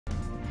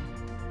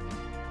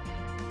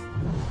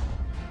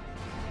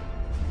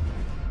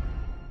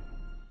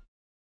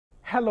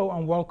Hello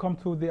and welcome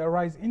to the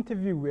Arise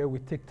interview, where we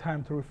take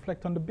time to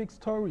reflect on the big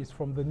stories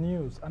from the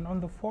news and on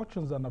the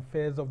fortunes and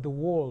affairs of the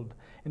world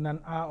in an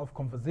hour of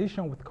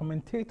conversation with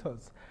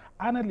commentators,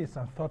 analysts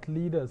and thought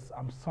leaders.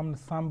 I'm Sam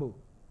Sambu.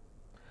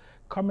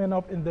 Coming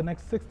up in the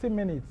next 60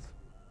 minutes,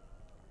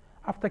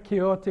 after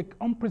chaotic,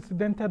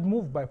 unprecedented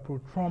move by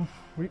pro-Trump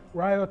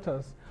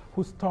rioters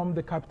who stormed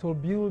the Capitol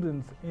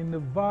buildings in a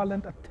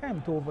violent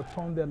attempt to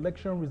overturn the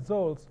election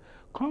results,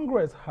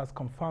 Congress has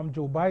confirmed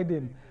Joe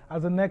Biden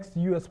as the next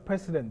U.S.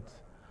 president.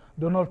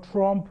 Donald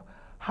Trump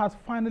has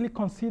finally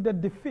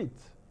conceded defeat.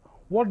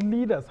 World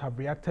leaders have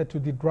reacted to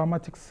the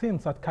dramatic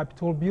scenes at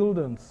Capitol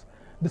buildings,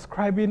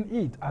 describing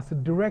it as a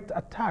direct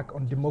attack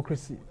on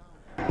democracy.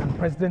 And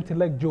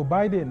President-elect Joe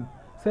Biden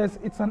says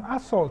it's an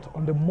assault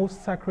on the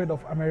most sacred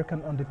of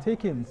American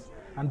undertakings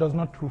and does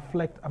not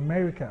reflect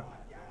America.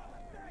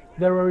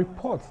 There are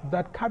reports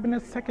that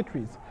cabinet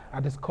secretaries are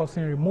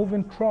discussing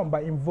removing Trump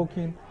by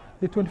invoking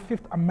the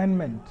 25th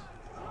Amendment.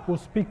 We'll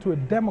speak to a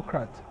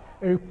Democrat,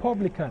 a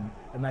Republican,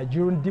 a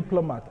Nigerian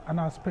diplomat, and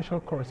our special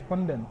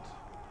correspondent.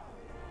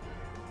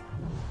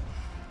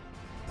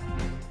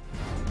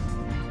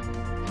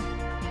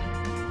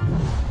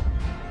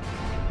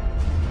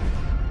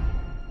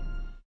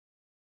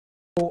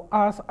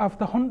 Hours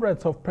after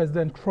hundreds of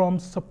President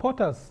Trump's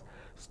supporters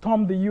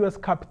stormed the U.S.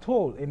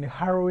 Capitol in a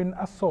harrowing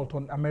assault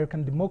on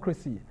American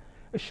democracy,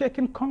 a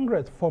shaken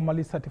Congress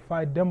formally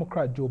certified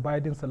Democrat Joe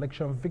Biden's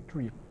election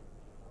victory.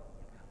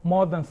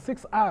 More than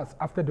 6 hours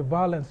after the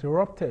violence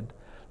erupted,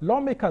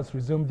 lawmakers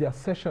resumed their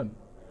session.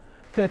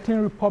 13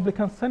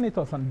 Republican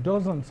senators and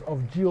dozens of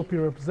GOP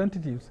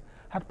representatives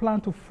had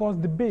planned to force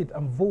debate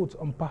and vote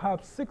on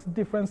perhaps 6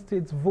 different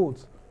states'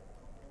 votes.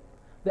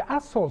 The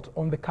assault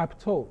on the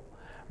Capitol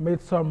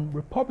made some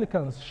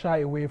Republicans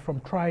shy away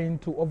from trying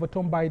to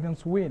overturn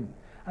Biden's win,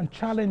 and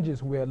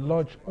challenges were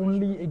lodged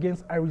only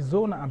against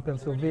Arizona and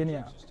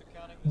Pennsylvania.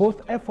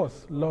 Both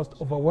efforts lost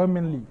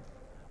overwhelmingly.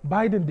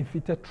 Biden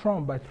defeated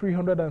Trump by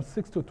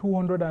 306 to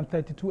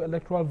 232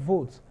 electoral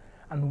votes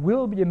and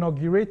will be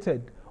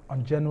inaugurated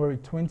on January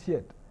 20th.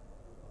 The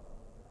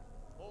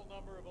whole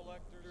number of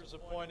electors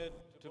appointed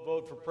to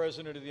vote for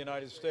President of the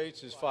United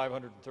States is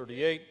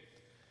 538.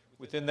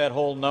 Within that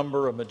whole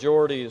number, a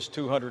majority is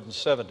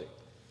 270.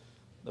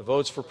 The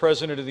votes for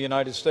President of the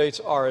United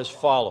States are as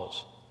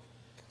follows.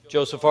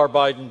 Joseph R.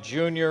 Biden,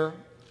 Jr.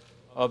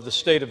 of the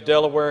state of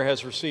Delaware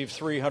has received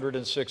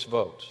 306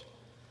 votes.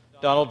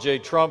 Donald J.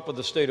 Trump of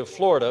the state of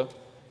Florida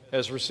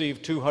has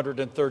received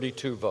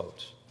 232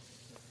 votes.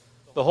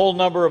 The whole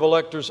number of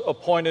electors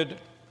appointed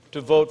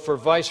to vote for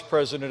Vice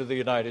President of the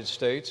United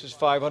States is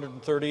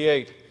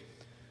 538.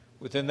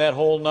 Within that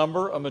whole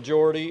number, a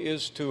majority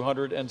is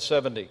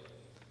 270.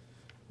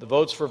 The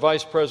votes for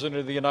Vice President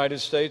of the United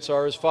States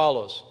are as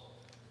follows.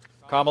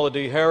 Kamala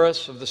D.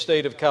 Harris of the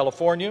state of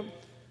California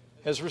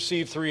has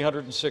received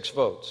 306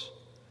 votes.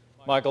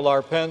 Michael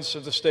R. Pence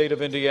of the state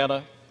of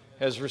Indiana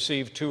has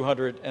received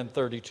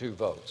 232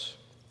 votes.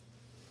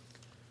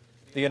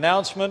 The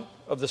announcement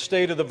of the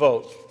state of the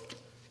vote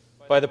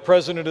by the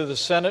President of the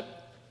Senate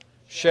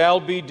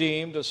shall be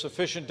deemed a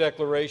sufficient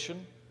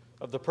declaration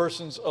of the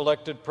persons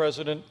elected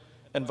President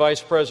and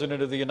Vice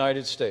President of the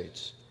United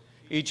States,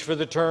 each for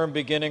the term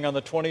beginning on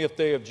the 20th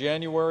day of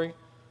January,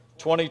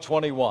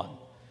 2021,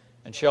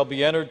 and shall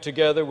be entered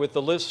together with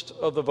the list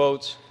of the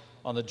votes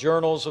on the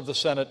journals of the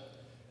Senate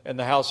and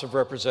the House of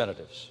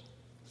Representatives.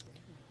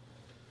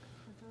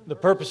 The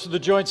purpose of the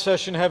joint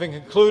session having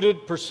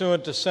concluded,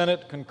 pursuant to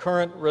Senate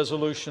Concurrent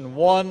Resolution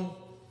 1,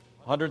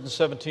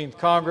 117th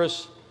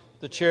Congress,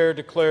 the Chair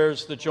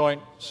declares the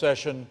joint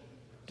session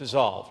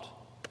dissolved.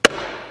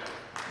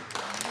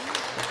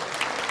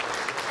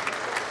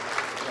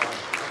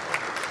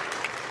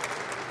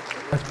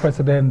 Vice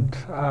President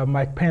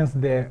Mike Pence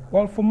there.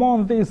 Well, for more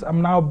on this,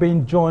 I'm now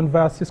being joined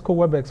via Cisco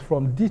WebEx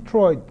from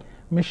Detroit,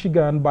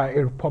 Michigan by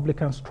a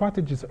Republican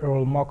strategist,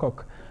 Erol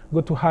Morkoc.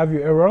 Good to have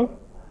you, Erol.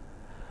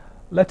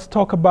 Let's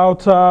talk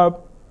about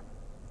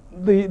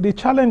the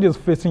challenges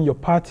facing your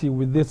party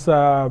with this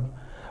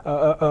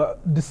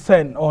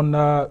descent on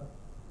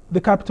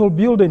the Capitol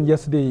building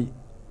yesterday.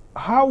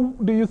 How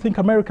do you think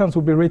Americans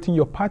will be rating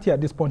your party at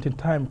this point in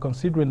time,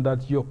 considering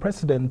that your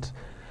president,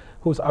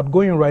 who's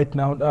outgoing right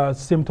now,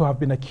 seemed to have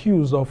been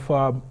accused of,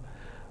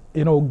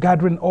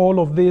 gathering all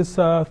of these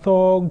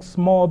thugs,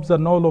 mobs,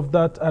 and all of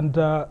that, and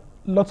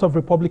lots of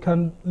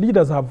Republican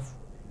leaders have,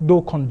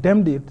 though,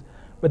 condemned it,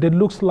 but it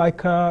looks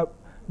like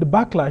the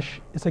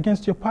backlash is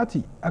against your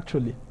party,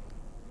 actually.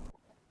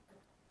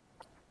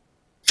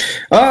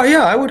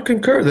 Yeah, I would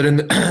concur that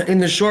in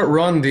the short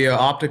run, the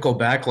optical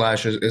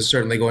backlash is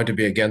certainly going to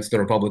be against the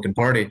Republican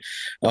Party.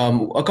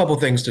 A couple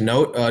things to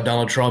note: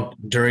 Donald Trump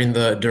during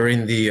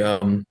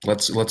the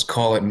let's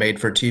call it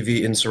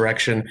made-for-TV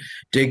insurrection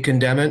did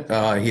condemn it.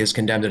 He has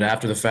condemned it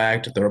after the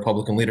fact. The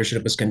Republican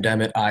leadership has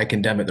condemned it. I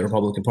condemn it. The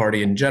Republican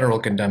Party in general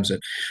condemns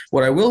it.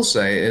 What I will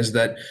say is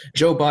that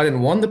Joe Biden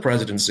won the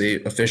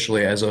presidency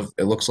officially as of,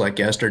 it looks like,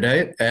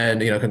 yesterday,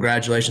 and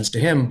congratulations to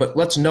him. But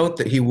let's note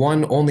that he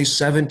won only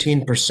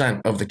 17%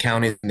 of the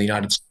counties in the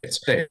United States.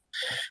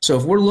 So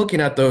if we're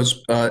looking at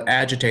those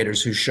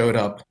agitators who showed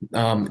up,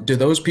 do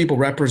those people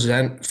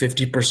represent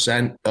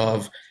 50%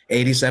 of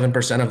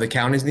 87% of the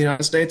counties in the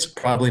United States?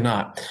 Probably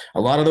not.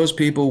 A lot of those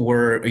people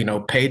were,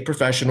 paid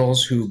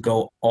professionals who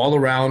go all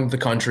around the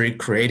country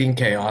creating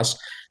chaos.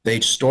 They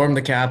stormed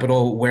the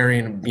Capitol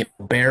wearing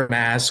bare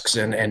masks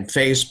and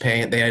face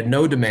paint. They had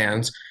no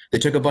demands. They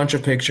took a bunch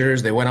of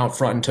pictures. They went out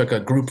front and took a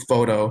group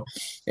photo,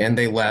 and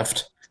they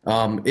left.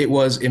 It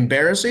was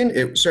embarrassing.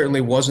 It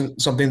certainly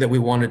wasn't something that we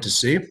wanted to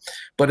see.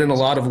 But in a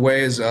lot of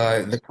ways,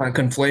 the kind of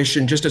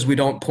conflation, just as we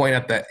don't point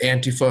at the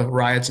Antifa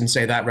riots and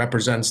say that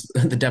represents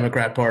the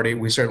Democrat Party,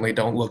 we certainly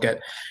don't look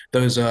at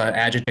those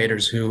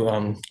agitators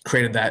who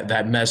created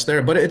that mess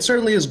there. But it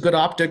certainly is good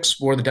optics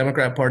for the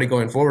Democrat Party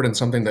going forward, and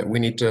something that we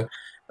need to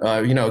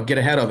get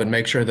ahead of and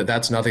make sure that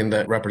that's nothing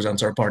that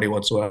represents our party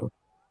whatsoever.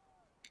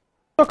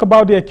 Talk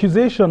about the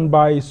accusation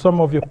by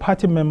some of your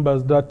party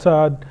members that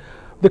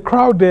the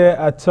crowd there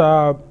at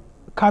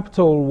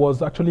Capitol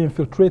was actually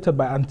infiltrated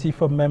by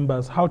Antifa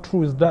members. How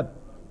true is that?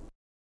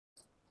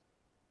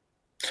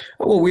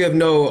 Well, we have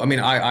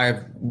I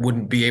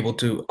wouldn't be able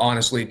to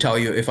honestly tell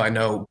you if I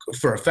know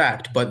for a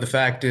fact, but the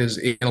fact is,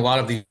 in a lot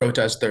of these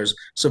protests, there's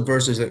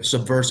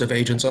subversive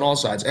agents on all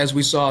sides, as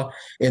we saw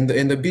in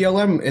the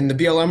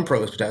BLM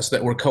protests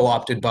that were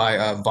co-opted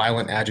by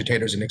violent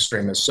agitators and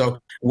extremists. So,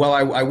 while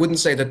I wouldn't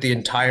say that the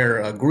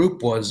entire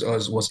group was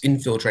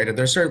infiltrated,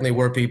 there certainly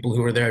were people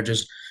who were there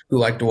just who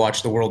like to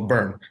watch the world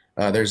burn.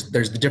 There's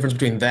the difference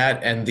between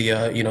that and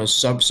the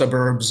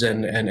suburbs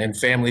and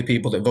family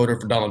people that voted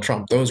for Donald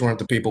Trump. Those weren't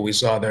the people we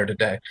saw there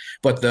today.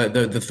 But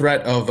the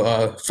threat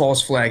of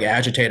false flag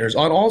agitators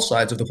on all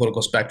sides of the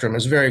political spectrum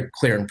is very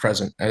clear and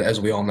present,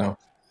 as we all know.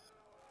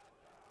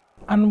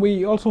 And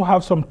we also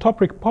have some top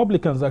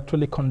Republicans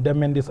actually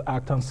condemning this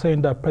act and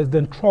saying that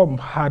President Trump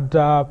had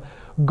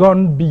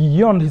gone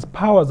beyond his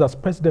powers as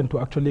president to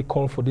actually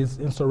call for this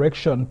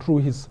insurrection through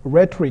his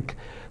rhetoric,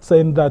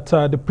 saying that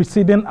the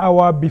preceding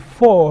hour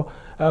before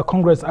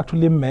Congress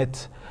actually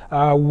met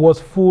was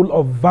full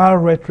of vile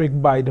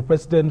rhetoric by the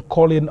president,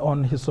 calling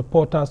on his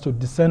supporters to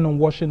descend on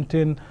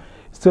Washington,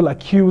 still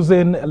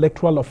accusing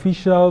electoral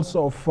officials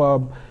of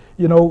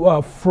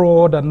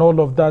fraud and all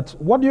of that.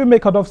 What do you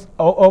make out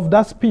of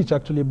that speech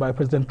actually by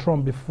President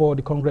Trump before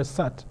the Congress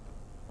sat?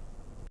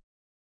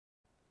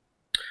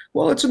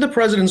 Well, it's in the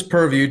president's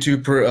purview to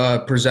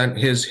present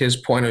his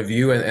point of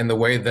view, and the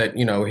way that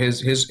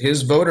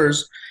his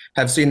voters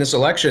have seen this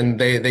election.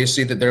 They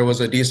see that there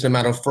was a decent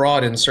amount of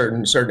fraud in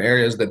certain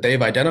areas that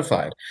they've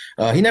identified.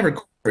 He never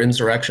called for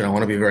insurrection. I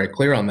want to be very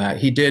clear on that.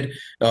 He did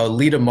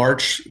lead a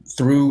march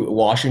through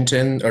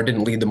Washington, or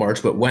didn't lead the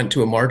march, but went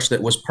to a march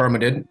that was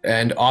permitted.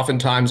 And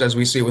oftentimes, as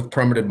we see with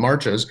permitted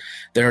marches,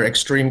 there are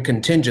extreme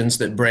contingents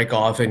that break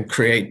off and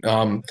create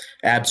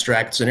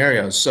abstract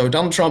scenarios. So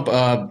Donald Trump,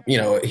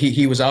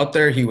 he was out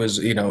there. He was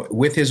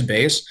with his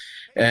base.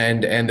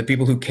 And the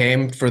people who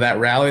came for that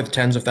rally, the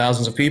tens of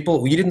thousands of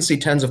people, you didn't see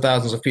tens of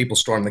thousands of people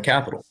storm the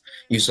Capitol.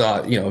 You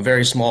saw, a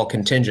very small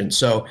contingent.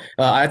 So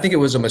I think it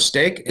was a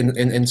mistake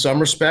in some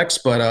respects,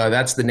 but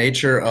that's the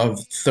nature of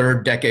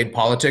third decade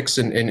politics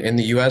in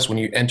the U.S. When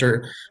you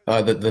enter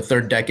the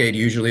third decade,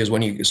 usually is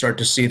when you start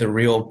to see the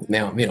real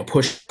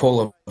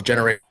push-pull of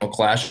generational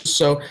clashes.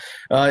 So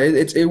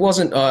it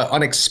wasn't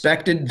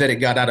unexpected that it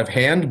got out of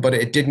hand, but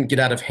it didn't get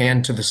out of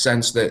hand to the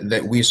sense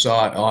that we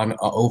saw it on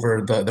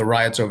over the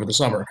riots over the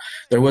summer.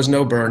 There was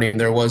no burning.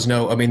 There was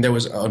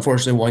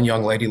unfortunately one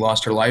young lady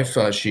lost her life.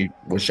 She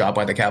was shot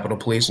by the Capitol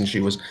Police, and she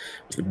was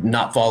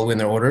not following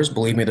their orders.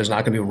 Believe me, there's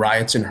not going to be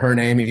riots in her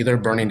name either,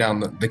 burning down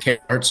the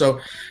Capitol. So,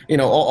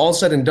 all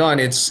said and done,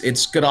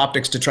 it's good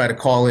optics to try to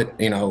call it,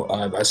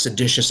 a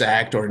seditious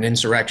act or an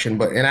insurrection.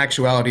 But in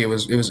actuality, it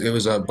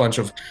was a bunch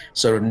of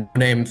sort of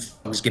no-name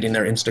thugs getting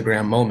their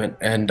Instagram moment,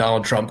 and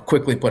Donald Trump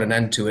quickly put an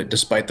end to it,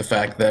 despite the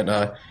fact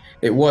that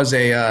it was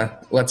a,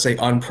 let's say,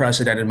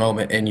 unprecedented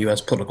moment in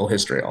U.S. political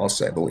history, I'll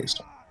say the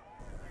least.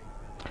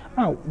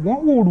 Now,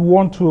 one would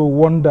want to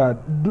wonder,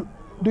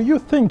 do you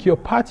think your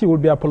party will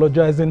be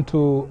apologizing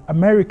to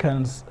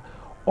Americans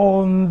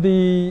on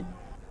the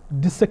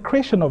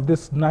desecration of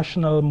this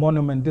national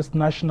monument, this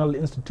national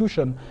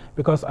institution?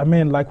 Because,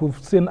 like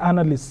we've seen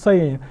analysts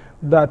saying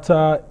that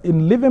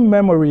in living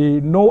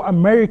memory, no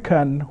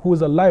American who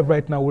is alive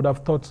right now would have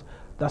thought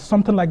that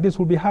something like this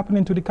would be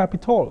happening to the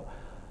Capitol.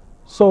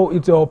 So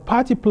is your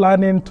party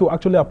planning to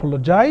actually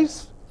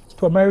apologize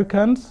to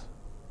Americans?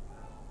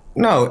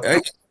 No.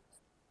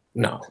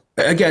 No.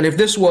 Again, if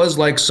this was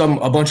like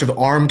a bunch of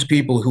armed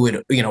people who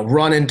had,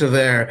 run into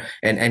there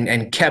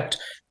and kept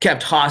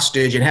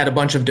hostage and had a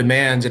bunch of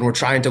demands and were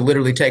trying to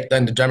literally take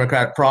them to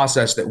democratic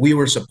process that we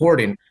were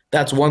supporting,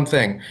 that's one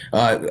thing.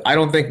 I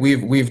don't think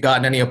we've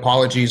gotten any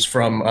apologies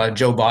from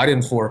Joe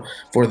Biden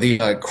for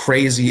the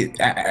crazy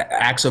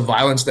acts of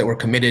violence that were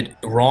committed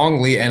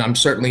wrongly, and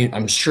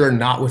I'm sure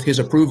not with his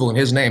approval in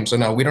his name. So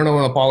no, we don't owe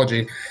an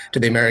apology to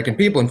the American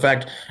people. In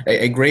fact,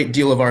 a great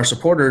deal of our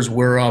supporters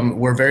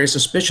were very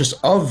suspicious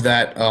of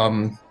that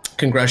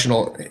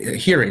congressional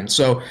hearing.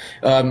 So,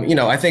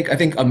 I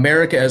think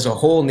America as a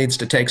whole needs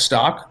to take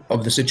stock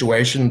of the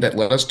situation that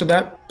led us to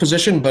that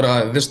position. But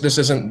this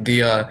isn't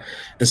the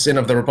sin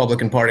of the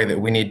Republican Party that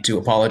we need to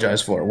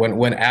apologize for.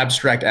 When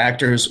abstract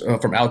actors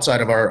from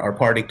outside of our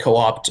party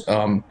co-opt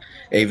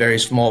a very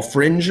small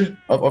fringe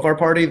of our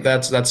party,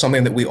 that's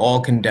something that we all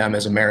condemn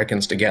as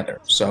Americans together.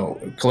 So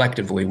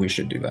collectively, we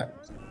should do that.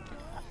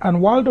 And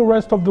while the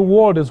rest of the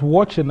world is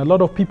watching, a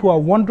lot of people are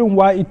wondering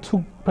why it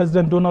took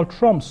President Donald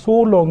Trump so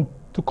long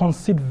to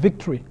concede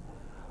victory.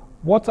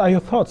 What are your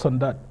thoughts on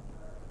that?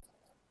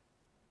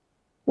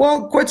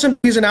 Well, quite simply,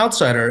 he's an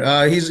outsider.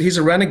 He's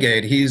a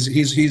renegade.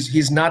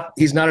 He's not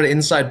an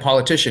inside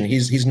politician.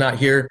 He's not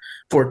here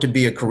for it to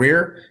be a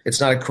career.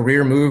 It's not a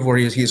career move where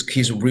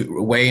he's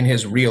weighing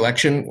his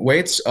reelection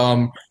weights.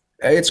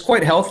 It's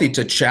quite healthy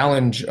to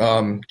challenge,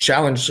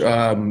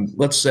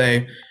 let's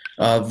say,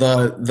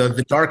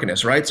 the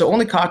darkness, right? So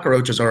only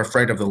cockroaches are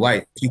afraid of the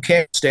light. If you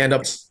can't stand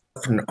up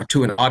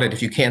to an audit,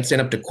 if you can't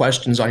stand up to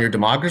questions on your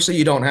democracy,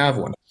 you don't have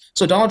one.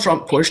 So Donald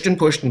Trump pushed and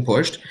pushed and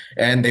pushed,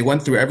 and they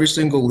went through every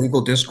single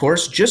legal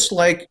discourse. Just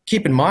like,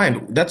 keep in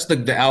mind, that's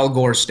the Al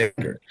Gore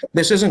standard.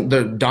 This isn't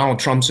the Donald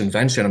Trump's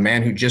invention, a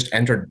man who just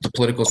entered the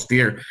political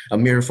sphere a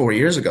mere 4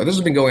 years ago. This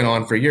has been going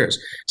on for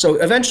years. So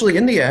eventually,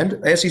 in the end,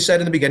 as he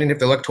said in the beginning, if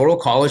the Electoral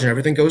College and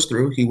everything goes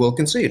through, he will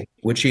concede,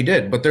 which he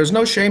did. But there's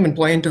no shame in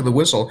playing to the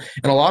whistle.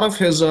 And a lot of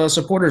his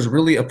supporters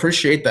really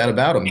appreciate that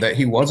about him, that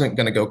he wasn't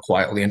going to go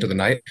quietly into the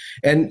night.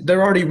 And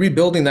they're already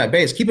rebuilding that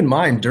base. Keep in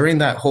mind, during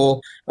that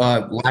whole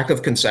lack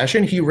of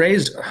concession, he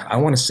raised, I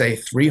want to say,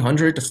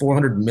 $300 to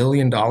 $400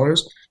 million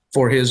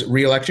for his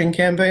reelection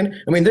campaign.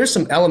 I mean, there's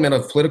some element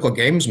of political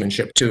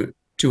gamesmanship to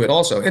it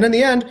also. And in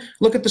the end,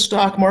 look at the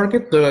stock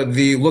market,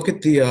 look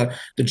at the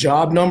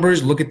job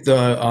numbers, look at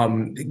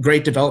the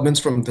great developments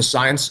from the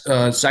science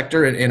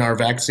sector in our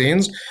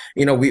vaccines.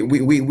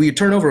 We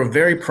turn over a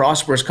very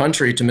prosperous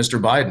country to Mr.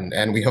 Biden,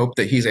 and we hope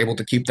that he's able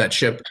to keep that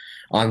ship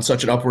on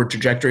such an upward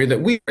trajectory that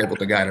we were able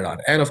to guide it on.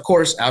 And of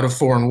course, out of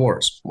foreign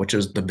wars, which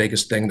is the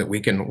biggest thing that we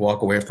can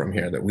walk away from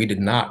here, that we did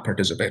not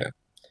participate in.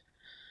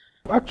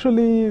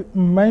 Actually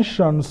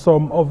mentioned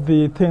some of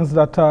the things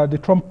that the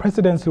Trump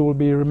presidency will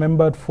be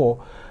remembered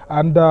for.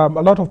 And a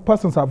lot of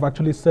persons have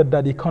actually said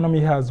that the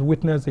economy has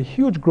witnessed a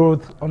huge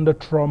growth under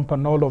Trump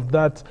and all of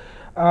that.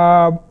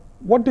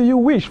 What do you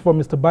wish for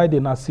Mr.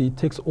 Biden as he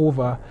takes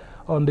over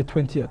on the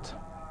 20th?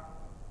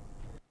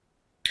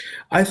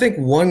 I think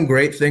one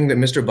great thing that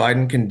Mr.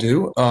 Biden can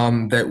do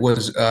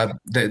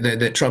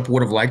that Trump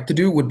would have liked to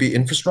do would be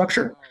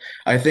infrastructure.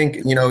 I think,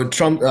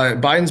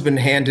 Biden's been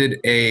handed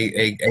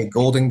a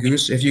golden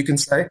goose, if you can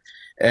say.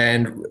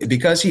 And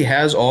because he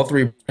has all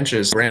three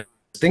branches,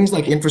 things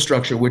like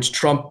infrastructure, which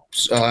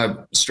Trump's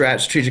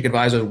strategic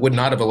advisors would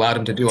not have allowed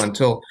him to do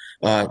until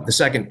the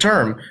second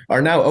term,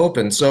 are now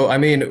open. So, I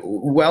mean,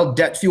 while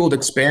debt-fueled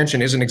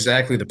expansion isn't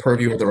exactly the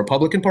purview of the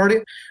Republican Party,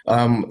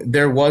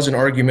 there was an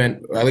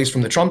argument, at least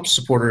from the Trump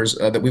supporters,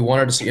 that we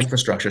wanted to see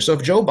infrastructure. So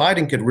if Joe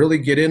Biden could really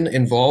get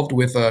involved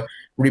with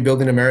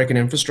rebuilding American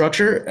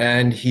infrastructure,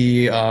 and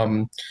he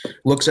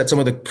looks at some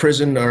of the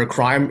prison or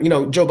crime,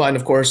 Joe Biden,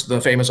 of course, the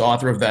famous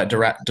author of that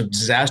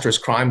disastrous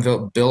crime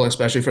bill,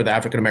 especially for the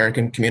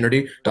African-American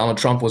community. Donald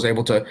Trump was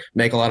able to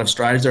make a lot of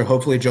strides there.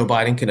 Hopefully Joe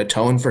Biden can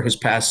atone for his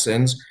past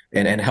sins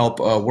and help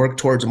work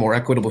towards a more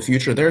equitable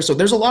future there. So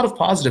there's a lot of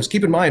positives.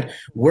 Keep in mind,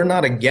 we're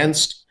not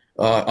against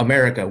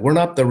America. We're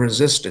not the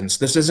resistance.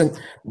 This isn't,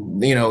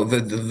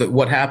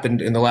 what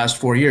happened in the last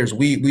 4 years.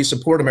 We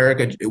support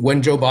America.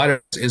 When Joe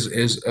Biden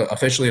is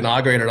officially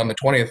inaugurated on the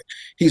 20th,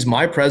 he's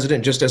my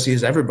president, just as he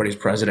is everybody's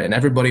president, and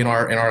everybody in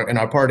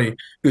our party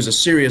who's a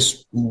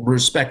serious,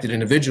 respected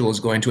individual is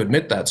going to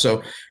admit that.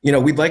 So,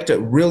 we'd like to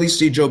really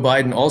see Joe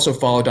Biden also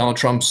follow Donald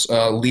Trump's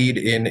lead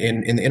in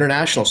the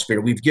international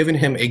sphere. We've given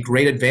him a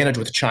great advantage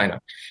with China.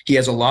 He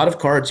has a lot of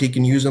cards he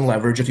can use and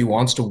leverage if he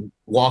wants to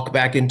walk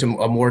back into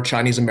a more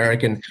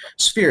Chinese-American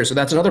sphere. So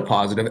that's another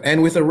positive.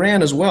 And with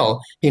Iran as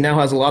well, he now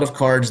has a lot of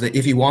cards that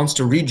if he wants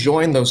to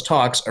rejoin those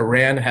talks,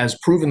 Iran has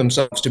proven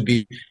themselves to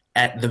be,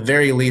 at the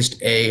very least,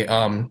 a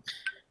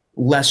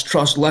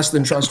less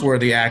than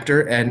trustworthy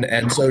actor.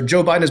 And so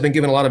Joe Biden has been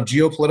given a lot of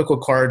geopolitical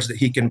cards that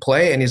he can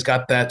play, and he's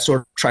got that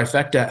sort of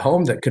trifecta at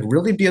home that could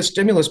really be a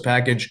stimulus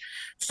package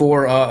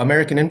for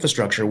American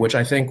infrastructure, which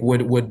I think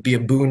would be a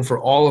boon for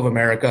all of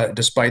America,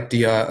 despite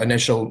the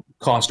initial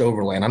cost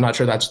overlay. And I'm not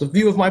sure that's the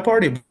view of my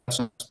party,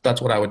 but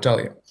that's what I would tell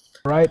you.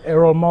 Right,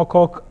 Erol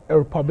Morkoc, a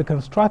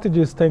Republican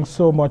strategist, thanks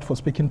so much for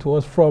speaking to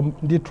us from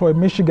Detroit,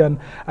 Michigan.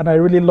 And I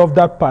really love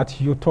that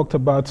part you talked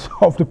about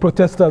of the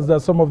protesters,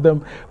 that some of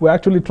them were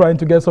actually trying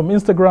to get some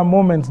Instagram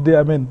moments there.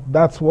 I mean,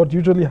 that's what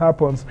usually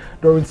happens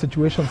during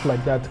situations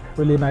like that.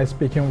 Really nice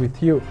speaking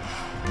with you.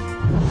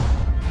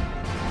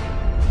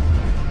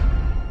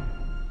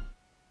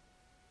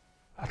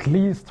 At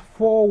least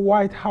 4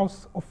 White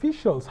House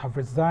officials have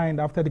resigned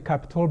after the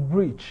Capitol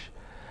breach,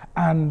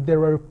 and there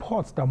are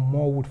reports that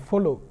more would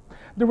follow.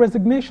 The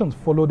resignations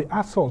follow the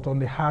assault on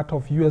the heart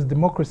of U.S.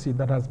 democracy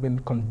that has been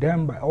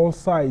condemned by all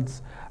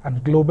sides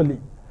and globally.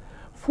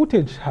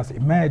 Footage has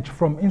emerged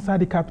from inside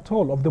the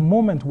Capitol of the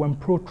moment when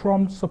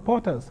pro-Trump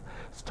supporters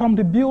stormed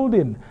the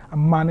building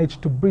and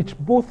managed to breach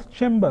both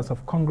chambers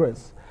of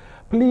Congress.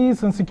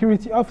 Police and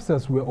security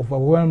officers were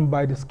overwhelmed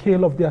by the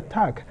scale of the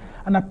attack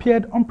and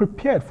appeared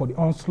unprepared for the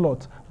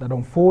onslaught that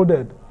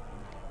unfolded.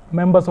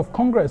 Members of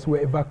Congress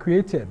were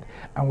evacuated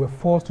and were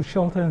forced to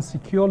shelter in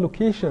secure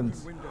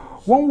locations.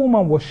 One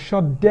woman was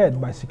shot dead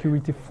by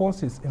security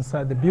forces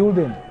inside the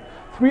building.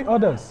 3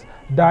 others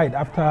died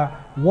after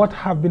what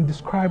have been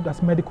described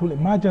as medical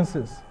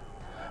emergencies.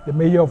 The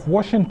mayor of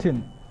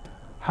Washington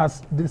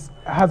has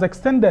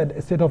extended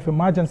a state of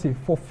emergency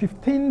for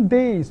 15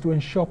 days to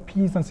ensure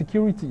peace and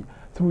security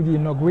through the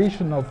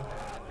inauguration of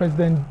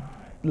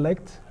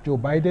President-elect Joe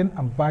Biden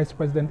and Vice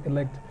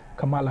President-elect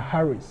Kamala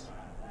Harris.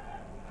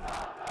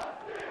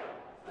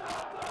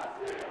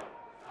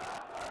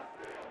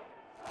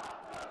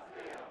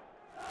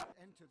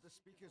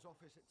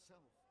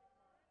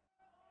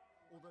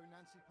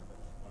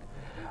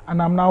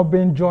 And I'm now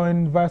being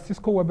joined via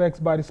Cisco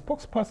WebEx by the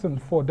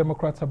spokesperson for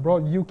Democrats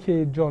Abroad,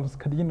 UK, John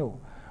Scardino.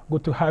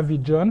 Good to have you,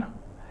 John.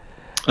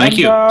 Thank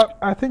you.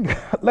 I think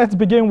let's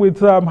begin with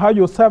how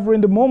you're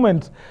savoring the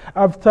moment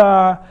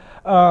after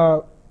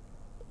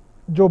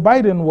Joe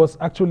Biden was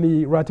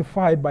actually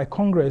ratified by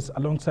Congress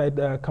alongside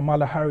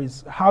Kamala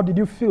Harris. How did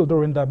you feel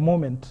during that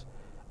moment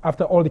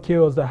after all the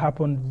chaos that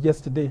happened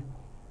yesterday?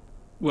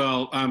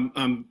 Well,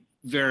 I'm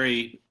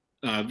very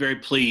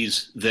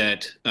pleased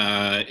that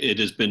it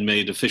has been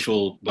made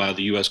official by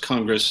the U.S.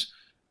 Congress.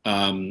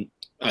 I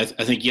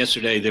think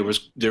yesterday there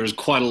was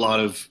quite a lot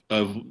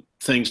of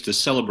things to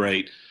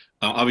celebrate.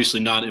 Obviously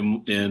not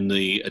in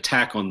the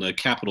attack on the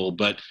Capitol,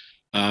 but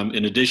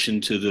in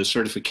addition to the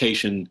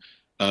certification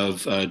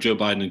of Joe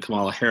Biden and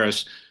Kamala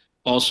Harris,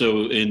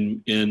 also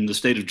in the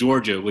state of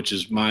Georgia, which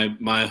is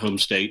my home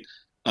state,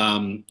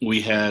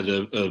 we had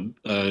an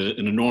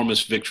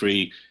enormous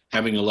victory,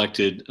 having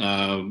elected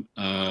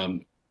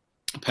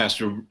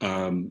Pastor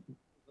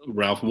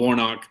Ralph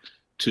Warnock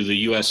to the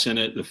U.S.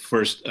 Senate, the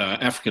first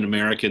African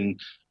American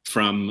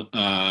from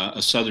a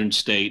southern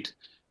state,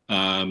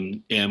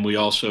 and we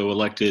also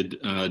elected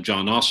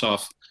John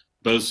Ossoff,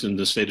 both in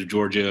the state of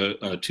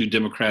Georgia, 2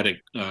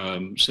 Democratic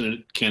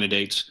Senate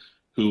candidates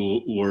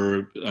who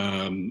were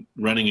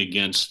running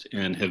against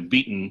and have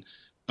beaten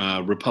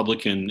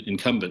Republican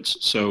incumbents.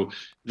 So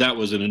that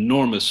was an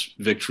enormous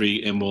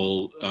victory, and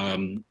will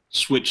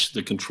switch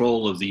the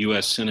control of the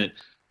U.S. Senate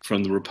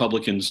from the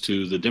Republicans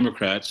to the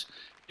Democrats,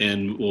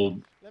 and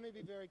will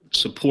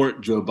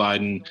support Joe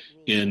Biden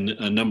in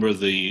a number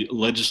of the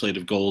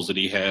legislative goals that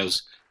he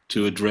has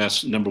to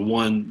address, number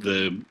one,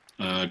 the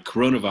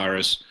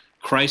coronavirus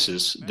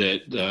crisis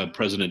that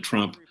President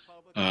Trump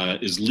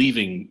is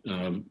leaving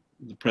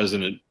the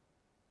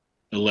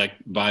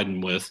President-elect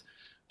Biden with.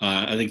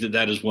 I think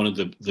that is one of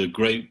the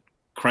great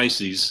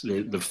crises,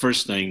 the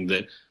first thing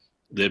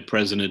that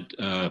President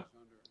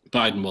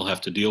Biden will have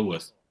to deal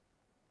with.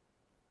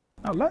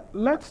 Now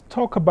let's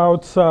talk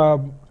about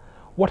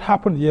what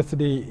happened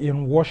yesterday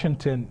in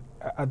Washington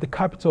at the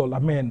Capitol. I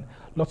mean,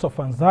 lots of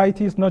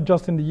anxieties, not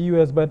just in the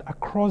US, but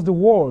across the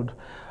world.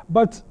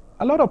 But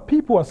a lot of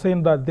people are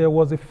saying that there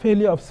was a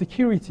failure of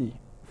security,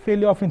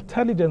 failure of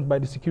intelligence by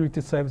the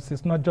security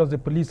services, not just the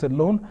police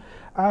alone.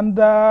 And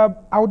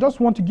I would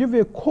just want to give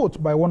you a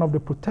quote by one of the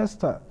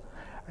protesters.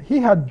 He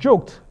had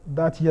joked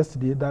that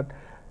yesterday that,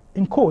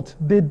 in quote,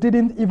 they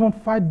didn't even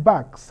fight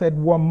back, said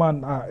one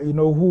man,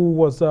 who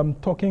was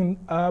talking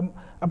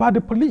about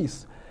the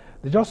police.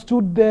 They just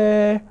stood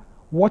there,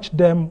 watched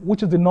them,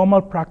 which is the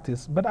normal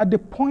practice. But at the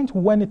point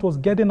when it was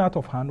getting out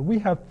of hand, we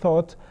had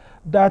thought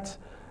that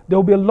there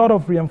will be a lot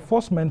of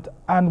reinforcement,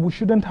 and we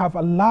shouldn't have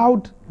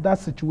allowed that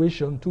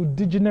situation to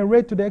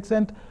degenerate to the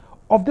extent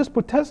of these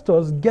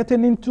protesters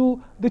getting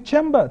into the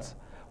chambers.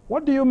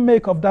 What do you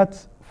make of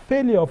that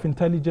failure of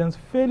intelligence,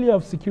 failure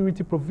of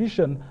security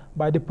provision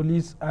by the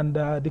police and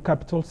the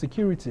Capitol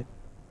security?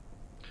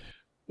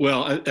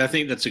 Well, I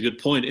think that's a good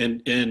point.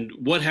 And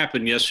what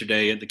happened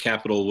yesterday at the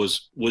Capitol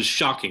was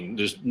shocking.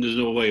 There's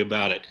no way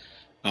about it.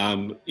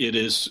 It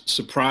is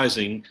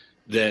surprising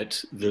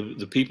that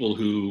the people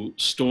who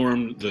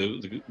stormed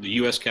the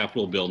U.S.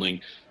 Capitol building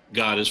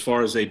got as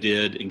far as they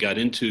did and got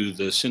into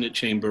the Senate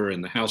chamber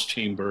and the House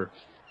chamber,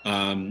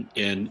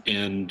 and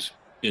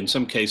in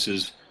some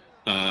cases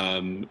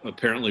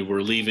apparently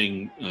were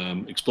leaving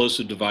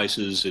explosive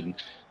devices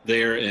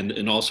there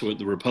and also at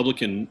the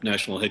Republican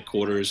national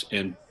headquarters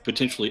and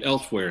potentially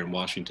elsewhere in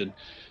Washington.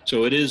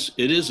 So it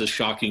is a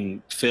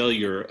shocking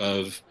failure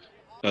of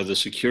the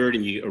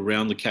security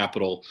around the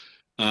Capitol.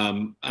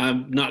 I'm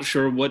not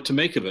sure what to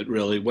make of it,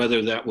 really,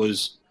 whether that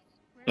was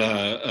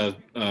a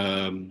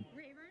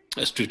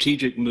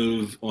strategic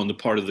move on the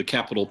part of the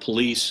Capitol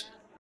Police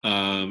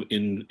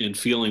in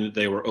feeling that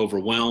they were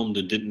overwhelmed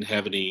and didn't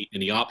have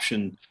any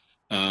option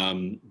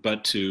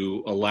but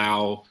to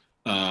allow.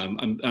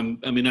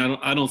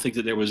 I don't think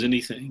that there was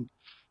anything.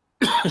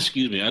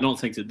 Excuse me. I don't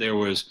think that they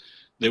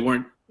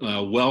weren't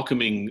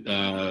welcoming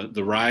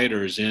the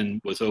rioters in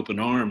with open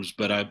arms.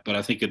 But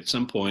I think at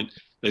some point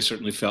they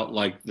certainly felt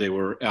like they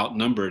were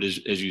outnumbered,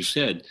 as you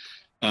said.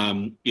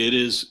 It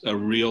is a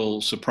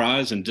real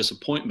surprise and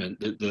disappointment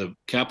that the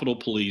Capitol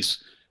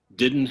Police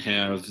didn't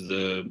have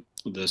the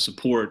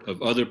support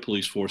of other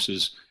police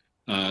forces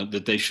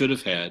that they should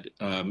have had.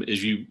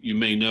 As you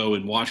may know,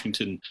 in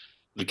Washington,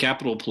 the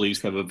Capitol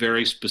Police have a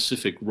very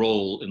specific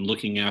role in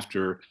looking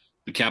after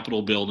the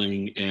Capitol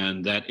building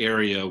and that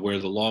area where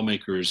the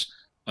lawmakers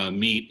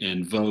meet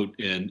and vote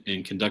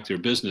and conduct their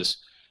business.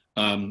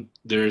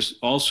 There's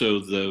also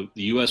the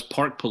U.S.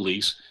 Park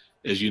Police.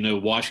 As you know,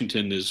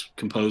 Washington is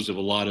composed of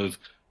a lot of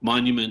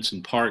monuments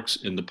and parks,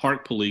 and the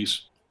Park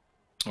Police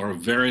are a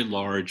very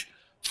large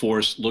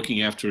force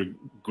looking after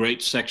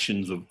great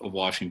sections of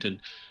Washington.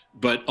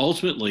 But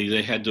ultimately,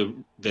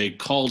 they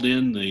called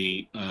in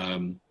the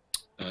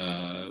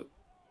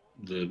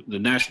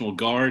National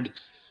Guard.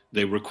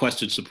 They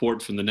requested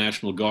support from the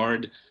National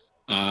Guard,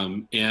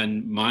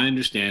 and my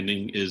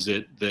understanding is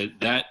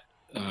that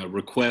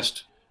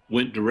request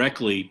went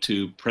directly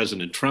to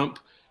President Trump,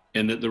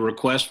 and that the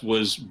request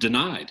was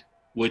denied,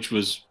 which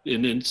was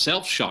in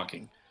itself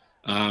shocking.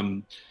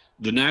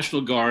 The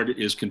National Guard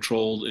is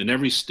controlled in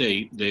every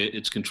state.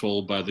 It's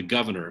controlled by the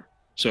governor.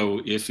 So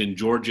if in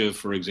Georgia,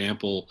 for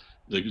example,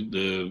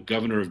 the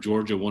governor of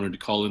Georgia wanted to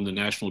call in the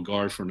National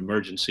Guard for an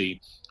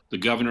emergency, the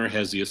governor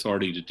has the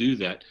authority to do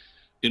that.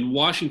 In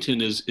Washington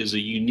is a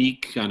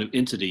unique kind of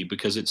entity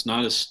because it's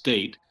not a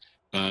state.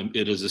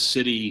 It is a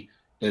city,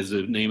 as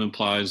the name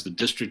implies, the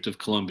District of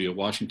Columbia,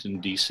 Washington,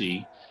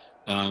 D.C.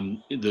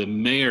 The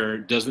mayor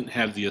doesn't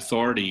have the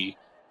authority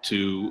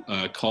to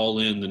call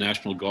in the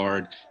National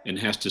Guard and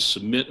has to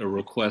submit a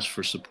request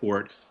for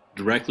support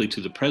directly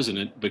to the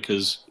president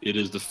because it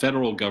is the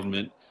federal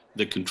government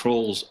that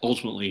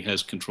ultimately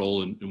has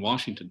control in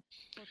Washington.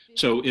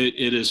 So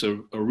it is a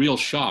real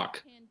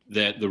shock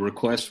that the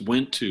request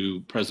went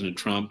to President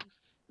Trump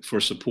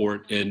for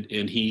support,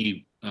 and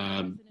he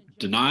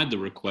denied the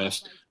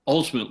request.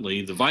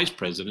 Ultimately, the vice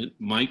president,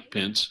 Mike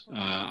Pence,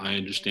 I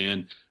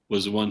understand,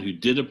 was the one who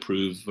did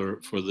approve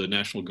for the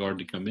National Guard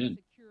to come in.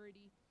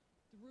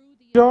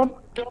 John,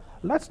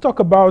 let's talk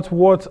about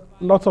what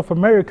lots of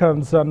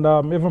Americans and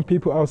even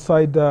people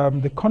outside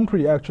the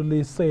country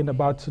actually saying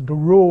about the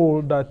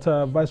role that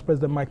Vice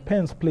President Mike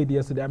Pence played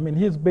yesterday. I mean,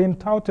 he's been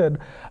touted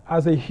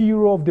as a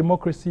hero of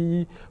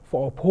democracy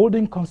for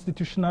upholding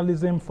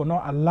constitutionalism, for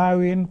not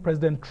allowing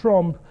President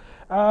Trump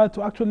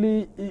to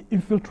actually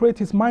infiltrate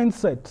his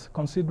mindset,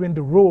 considering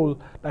the role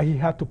that he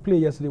had to play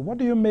yesterday. What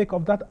do you make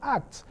of that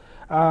act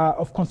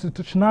of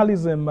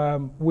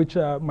constitutionalism which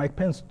Mike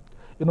Pence,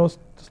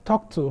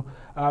 stuck to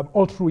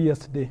all through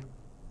yesterday,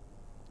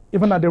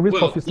 even at the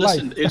risk of his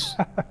life?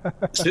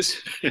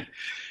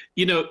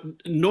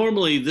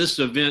 Normally this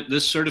event,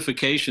 this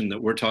certification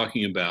that we're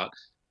talking about,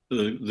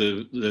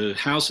 the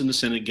House and the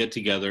Senate get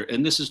together,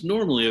 and this is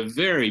normally a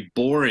very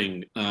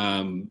boring,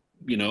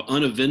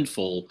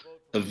 uneventful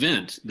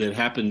event that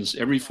happens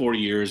every 4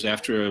 years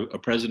after a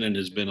president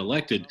has been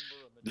elected,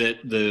 that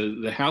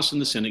the House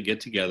and the Senate get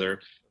together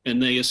and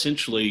they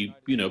essentially,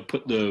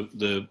 put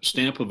the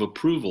stamp of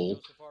approval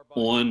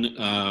on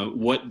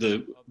what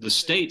the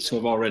states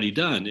have already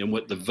done and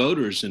what the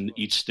voters in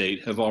each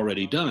state have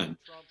already done.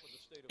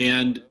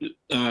 And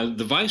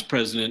the vice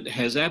president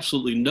has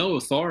absolutely no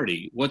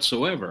authority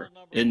whatsoever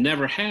and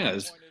never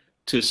has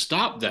to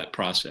stop that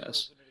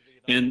process.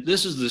 And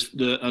this is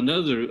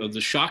another of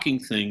the shocking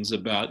things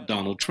about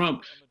Donald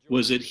Trump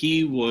was that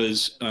he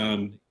was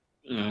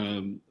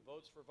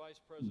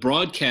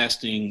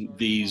broadcasting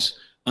these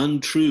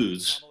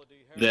untruths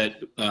that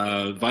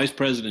Vice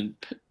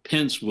President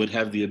Pence would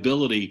have the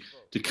ability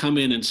to come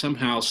in and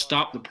somehow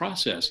stop the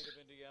process.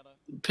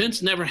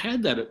 Pence never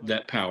had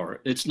that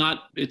power.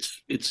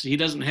 He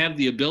doesn't have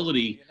the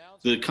ability.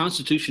 The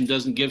Constitution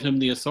doesn't give him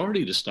the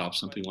authority to stop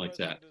something like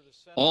that.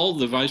 All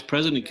the vice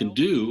president can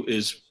do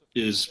is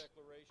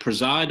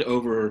preside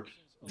over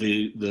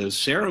the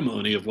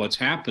ceremony of what's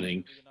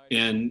happening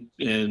and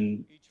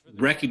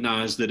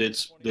recognize that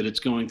it's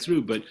going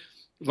through. But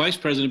Vice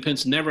President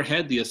Pence never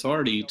had the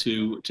authority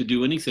to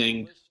do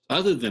anything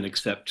other than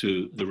accept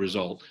to the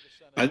result.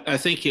 I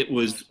think it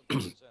was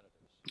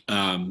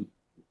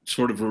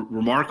sort of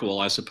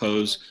remarkable, I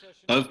suppose,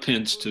 of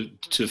Pence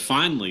to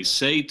finally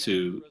say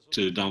to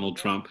Donald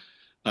Trump,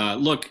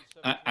 look,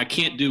 I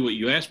can't do what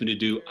you asked me to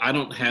do. I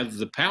don't have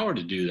the power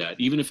to do that.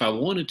 Even if I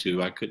wanted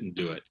to, I couldn't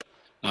do it.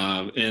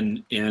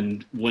 And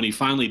when he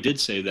finally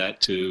did say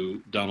that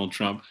to Donald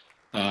Trump,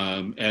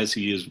 as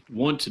he is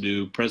wont to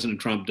do, President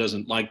Trump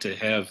doesn't like to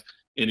have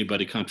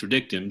anybody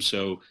contradict him.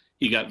 So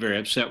he got very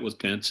upset with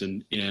Pence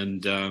and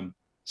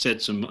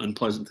said some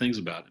unpleasant things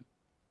about him.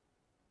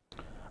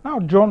 Now,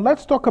 John,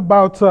 let's talk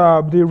about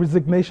the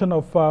resignation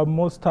of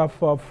most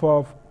staff of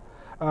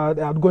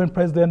the outgoing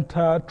President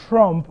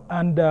Trump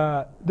and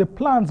the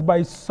plans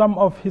by some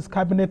of his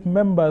cabinet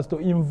members to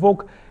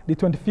invoke the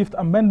 25th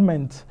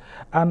Amendment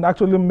and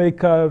actually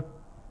make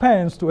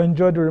Pence to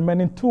enjoy the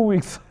remaining 2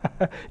 weeks,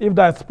 if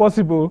that's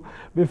possible,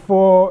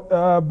 before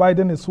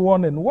Biden is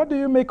sworn in. What do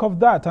you make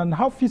of that, and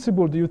how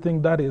feasible do you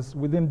think that is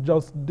within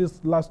just these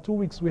last 2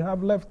 weeks we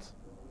have left?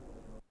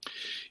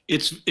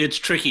 It's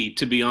tricky,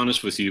 to be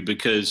honest with you,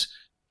 because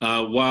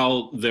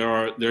while there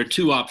are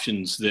two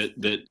options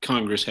that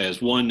Congress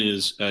has. One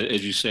is,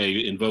 as you say,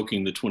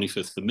 invoking the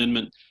 25th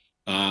Amendment,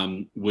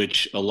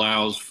 which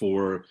allows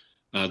for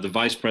the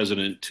vice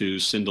president to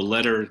send a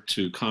letter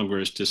to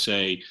Congress to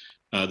say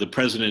the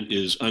president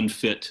is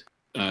unfit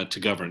to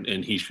govern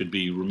and he should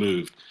be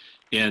removed.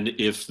 And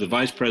if the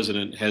vice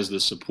president has the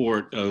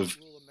support of,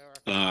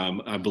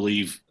 I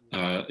believe,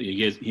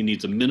 he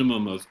needs a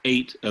minimum of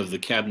 8 of the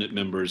cabinet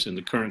members in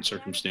the current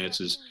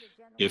circumstances.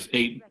 If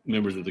 8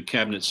 members of the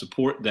cabinet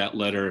support that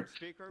letter,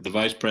 the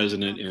vice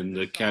president and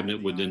the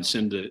cabinet would then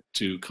send it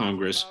to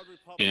Congress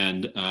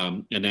and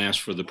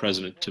ask for the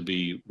president to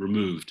be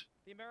removed.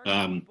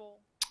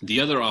 The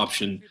other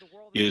option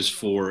is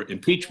for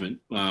impeachment,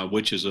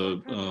 which is a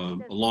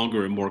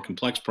longer and more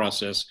complex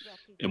process.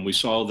 And we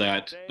saw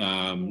that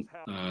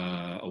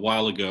a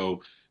while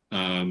ago.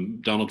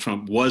 Donald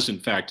Trump was, in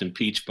fact,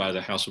 impeached by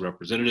the House of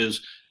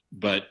Representatives.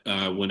 But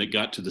when it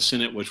got to the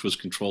Senate, which was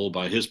controlled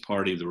by his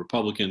party, the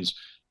Republicans,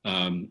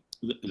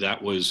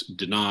 that was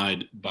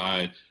denied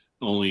by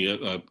only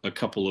a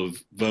couple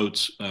of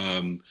votes,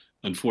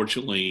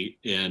 unfortunately.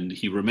 And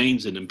he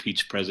remains an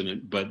impeached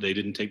president, but they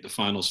didn't take the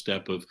final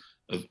step of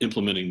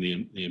implementing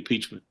the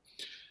impeachment.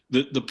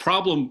 The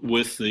problem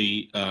with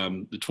the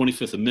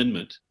 25th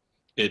Amendment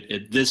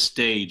at this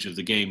stage of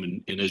the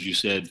game, and as you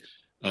said,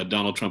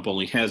 Donald Trump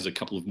only has a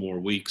couple of more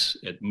weeks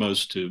at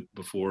most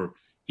before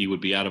he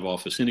would be out of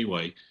office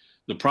anyway.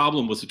 The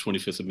problem with the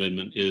 25th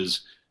Amendment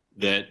is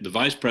that the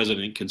vice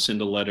president can send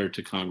a letter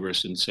to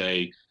Congress and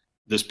say,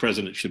 this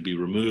president should be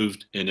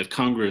removed. And if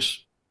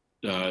Congress,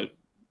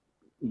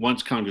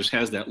 once Congress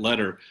has that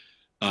letter,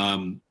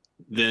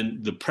 then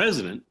the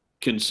president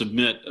can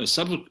submit a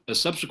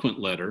subsequent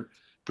letter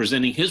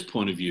presenting his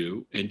point of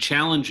view and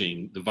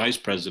challenging the vice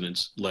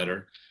president's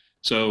letter.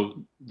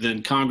 So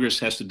then Congress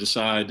has to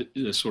decide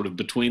sort of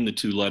between the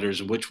two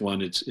letters which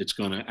one it's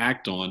going to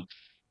act on.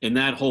 And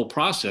that whole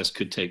process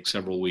could take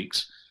several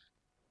weeks.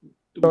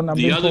 I'm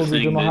being told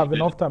we do not have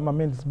enough time. I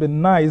mean, it's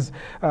been nice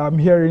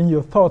hearing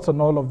your thoughts on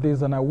all of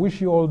this, and I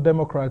wish you all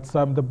Democrats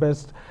the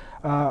best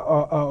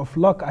of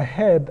luck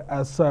ahead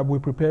as we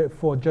prepare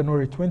for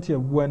January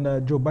 20th when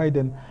Joe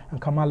Biden and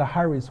Kamala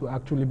Harris will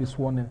actually be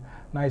sworn in.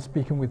 Nice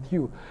speaking with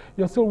you.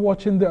 You're still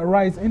watching the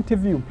Arise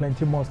interview.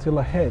 Plenty more still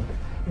ahead,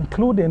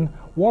 including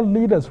world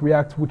leaders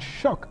react with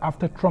shock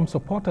after Trump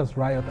supporters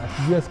riot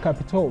at U.S.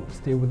 Capitol.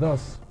 Stay with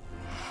us.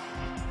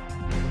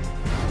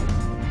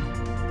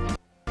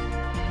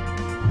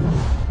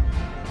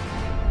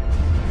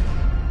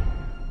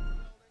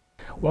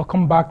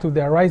 Welcome back to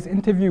the Arise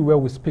interview, where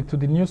we speak to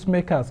the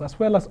newsmakers as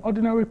well as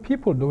ordinary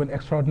people doing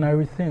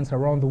extraordinary things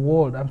around the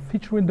world and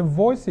featuring the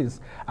voices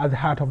at the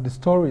heart of the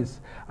stories.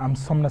 I'm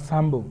Sumner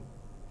Sambu.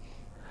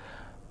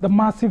 The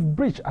massive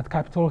breach at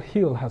Capitol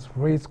Hill has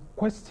raised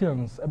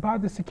questions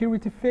about the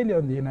security failure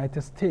in the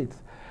United States.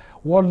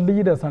 World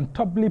leaders and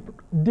top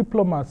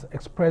diplomats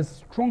expressed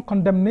strong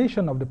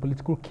condemnation of the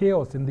political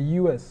chaos in the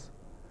U.S.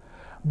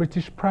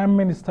 British Prime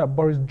Minister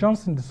Boris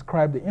Johnson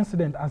described the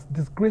incident as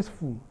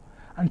disgraceful,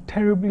 and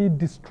terribly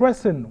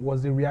distressing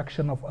was the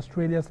reaction of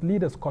Australia's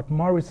leader Scott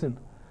Morrison.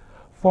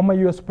 Former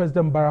U.S.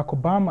 President Barack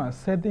Obama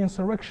said the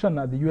insurrection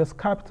at the U.S.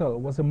 Capitol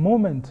was a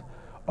moment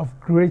of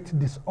great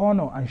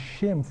dishonor and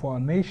shame for our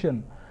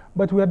nation,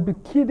 but we had been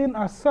kidding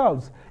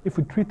ourselves if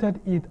we treated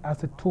it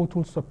as a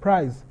total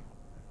surprise.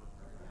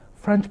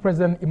 French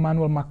President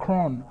Emmanuel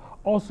Macron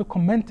also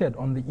commented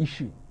on the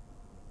issue.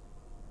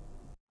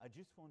 I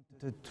just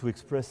wanted to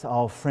express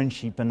our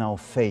friendship and our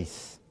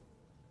faith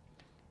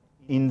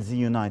in the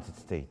United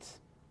States.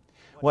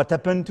 What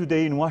happened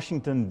today in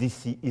Washington,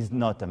 D.C. is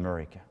not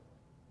America,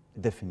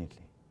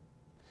 definitely.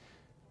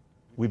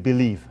 We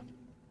believe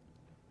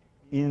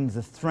in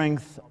the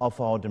strength of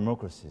our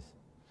democracies.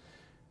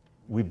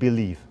 We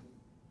believe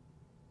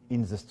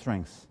in the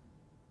strength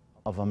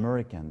of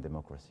American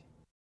democracy.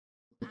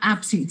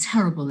 Absolutely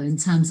terrible in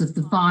terms of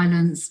the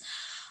violence,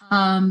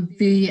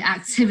 the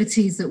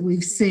activities that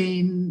we've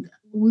seen.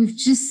 We've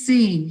just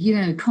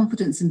seen,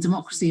 confidence in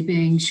democracy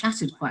being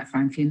shattered, quite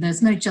frankly, and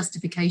there's no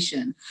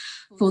justification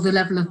for the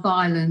level of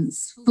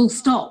violence, full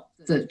stop,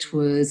 that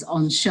was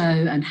on show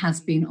and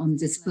has been on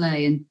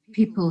display. And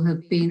people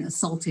have been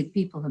assaulted,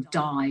 people have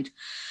died.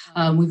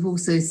 We've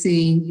also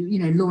seen,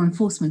 law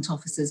enforcement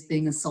officers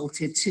being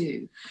assaulted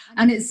too.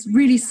 And it's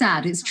really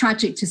sad. It's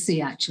tragic to see,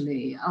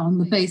 actually, on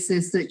the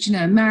basis that,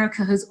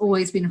 America has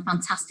always been a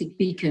fantastic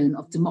beacon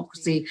of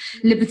democracy,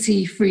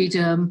 liberty,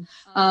 freedom,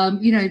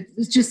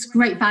 just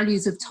great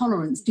values of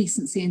tolerance,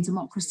 decency and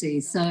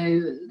democracy.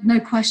 So no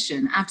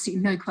question,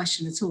 absolutely no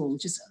question at all,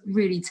 just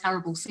really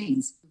terrible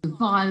scenes. The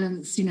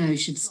violence,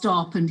 should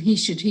stop, and he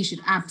should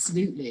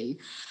absolutely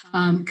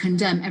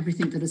condemn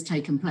everything that has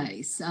taken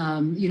place.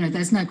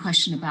 There's no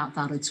question about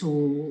that at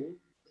all.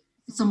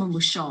 Someone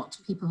was shot,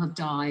 people have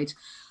died.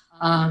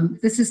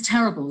 This is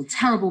terrible,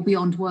 terrible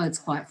beyond words,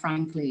 quite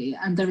frankly,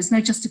 and there is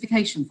no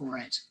justification for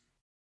it.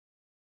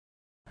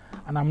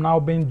 And I'm now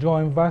being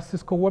joined via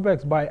Cisco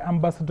WebEx by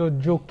Ambassador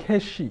Joe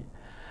Keshi,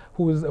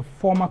 who is a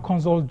former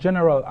consul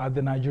general at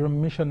the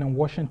Nigerian mission in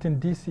Washington,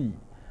 D.C.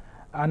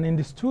 And in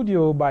the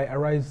studio by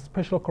Arise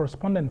special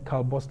correspondent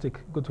Karl Bostic.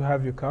 Good to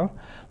have you, Karl.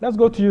 Let's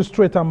go to you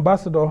straight,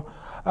 Ambassador.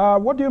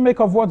 What do you make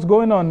of what's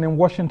going on in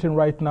Washington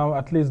right now?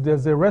 At least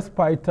there's a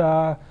respite.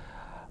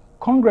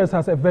 Congress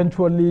has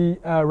eventually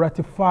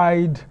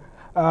ratified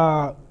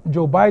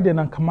Joe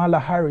Biden and Kamala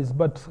Harris.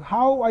 But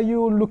how are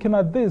you looking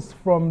at this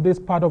from this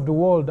part of the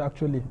world,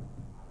 actually?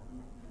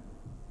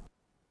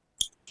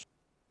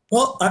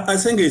 Well, I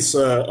think it's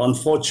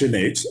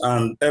unfortunate,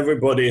 and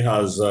everybody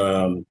has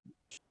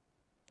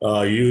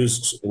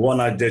used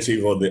one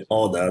adjective or the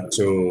other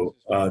to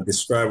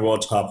describe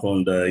what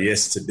happened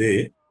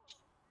yesterday.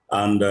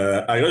 And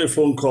I got a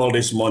phone call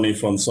this morning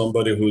from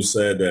somebody who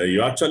said,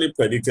 you actually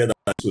predicted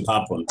that it would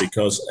happen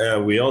because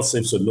we all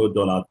seem to know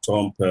Donald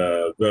Trump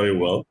very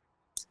well.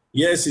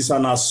 Yes, it's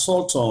an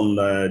assault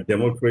on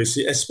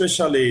democracy,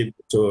 especially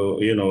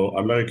to,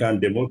 American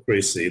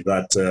democracy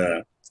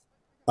that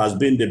has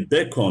been the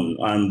beacon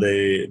and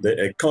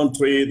a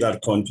country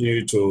that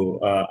continue to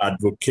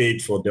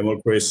advocate for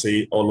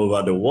democracy all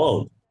over the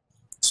world.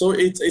 So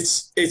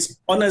it's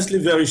honestly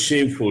very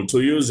shameful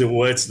to use the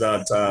words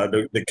that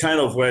the kind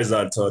of words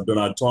that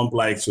Donald Trump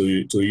likes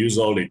to use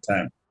all the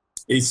time.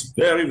 It's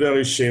very,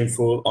 very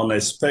shameful,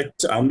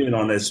 unexpected,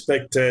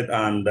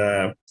 and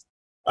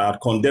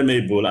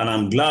condemnable. And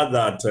I'm glad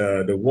that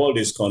the world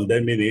is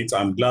condemning it.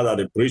 I'm glad that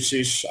the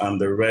British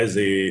and the rest,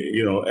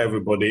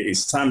 everybody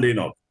is standing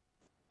up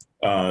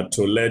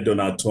to let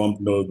Donald Trump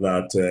know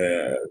that,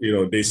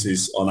 this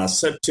is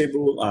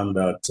unacceptable and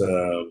that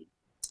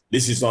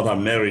this is not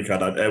America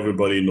that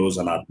everybody knows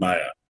and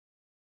admire.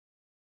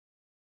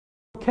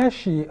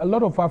 Keshi, a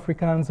lot of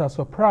Africans are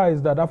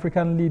surprised that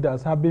African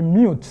leaders have been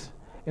mute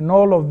in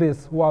all of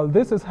this. While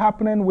this is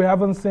happening, we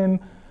haven't seen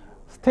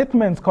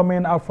statements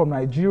coming out from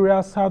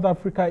Nigeria, South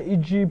Africa,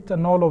 Egypt,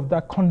 and all of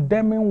that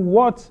condemning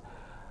what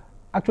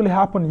actually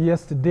happened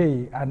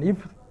yesterday. And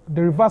if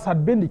the reverse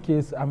had been the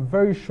case, I'm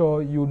very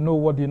sure you know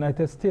what the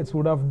United States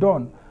would have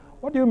done.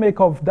 What do you make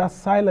of that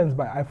silence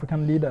by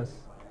African leaders?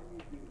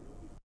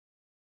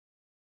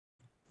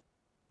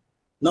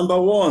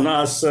 Number one,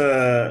 as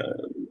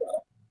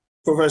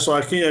Professor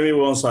Akinyemi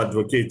once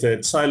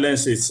advocated,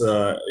 silence is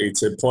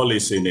it's a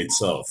policy in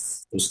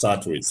itself, to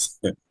start with.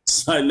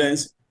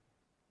 Silence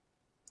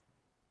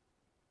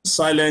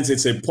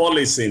is a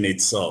policy in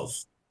itself.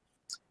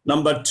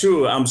 Number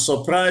two, I'm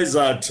surprised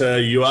that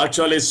you're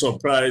actually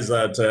surprised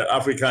that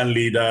African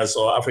leaders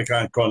or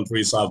African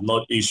countries have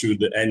not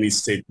issued any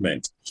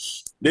statement.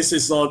 It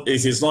is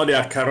not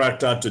their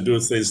character to do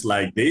things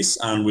like this,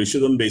 and we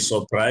shouldn't be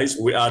surprised.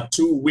 We are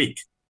too weak.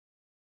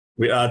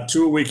 We are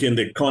too weak in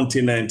the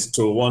continent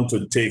to want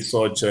to take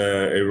such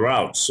a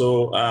route.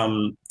 So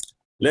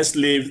let's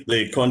leave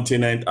the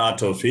continent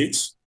out of it.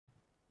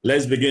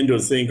 Let's begin to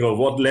think of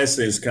what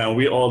lessons can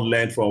we all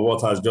learn from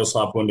what has just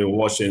happened in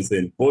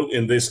Washington, both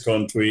in this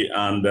country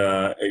and,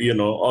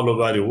 all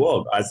over the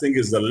world. I think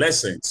it's the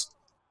lessons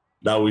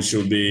that we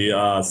should be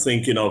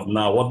thinking of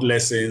now. What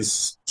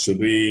lessons should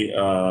we,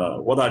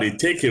 what are the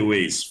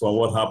takeaways from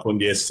what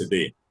happened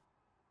yesterday?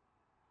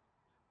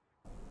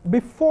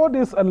 Before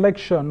this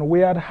election, we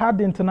had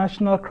the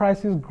International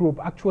Crisis Group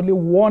actually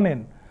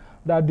warning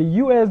that the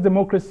U.S.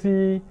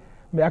 democracy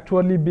may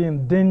actually be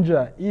in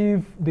danger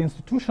if the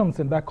institutions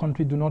in that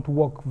country do not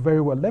work very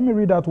well. Let me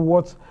read out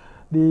what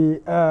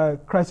the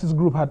crisis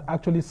group had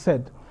actually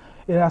said.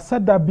 It has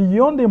said that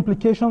beyond the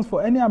implications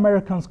for any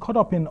Americans caught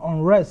up in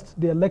unrest,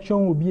 the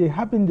election will be a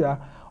harbinger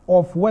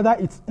of whether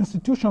its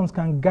institutions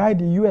can guide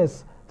the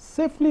U.S.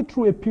 safely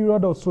through a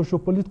period of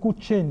socio-political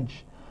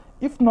change.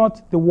 If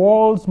not, the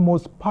world's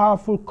most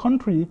powerful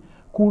country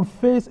could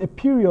face a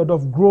period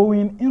of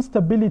growing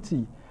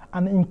instability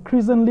and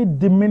increasingly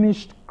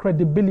diminished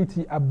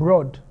credibility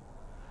abroad.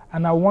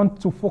 And I want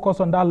to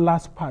focus on that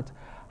last part.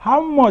 How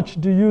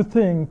much do you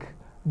think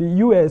the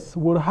U.S.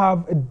 will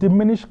have a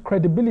diminished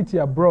credibility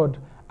abroad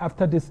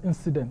after this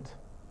incident?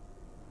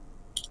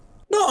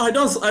 No, I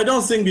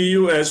don't think the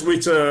U.S.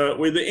 with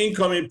the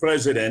incoming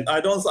president,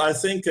 I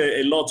think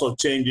a lot of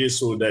changes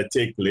would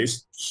take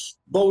place.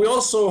 But we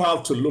also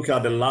have to look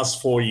at the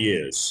last 4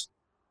 years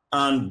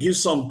and give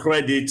some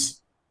credit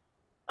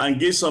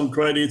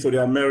to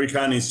the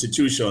American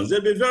institutions.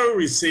 They've been very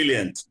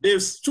resilient.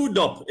 They've stood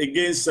up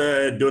against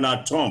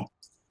Donald Trump.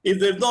 If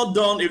the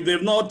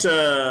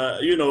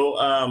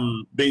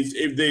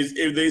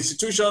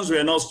institutions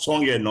were not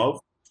strong enough,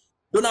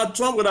 Donald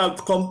Trump would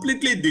have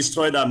completely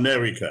destroyed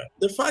America.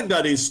 The fact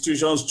that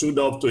institutions stood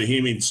up to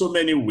him in so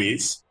many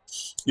ways,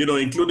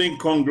 including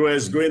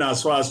Congress going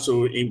as far as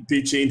to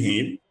impeaching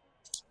him,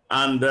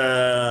 and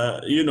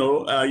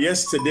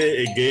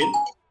yesterday again,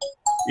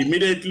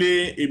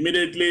 immediately,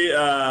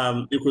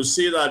 you could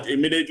see that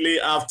immediately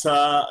after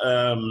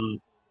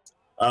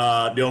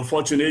the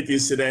unfortunate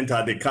incident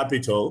at the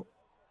Capitol,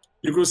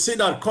 you could see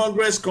that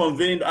Congress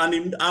convened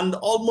and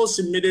almost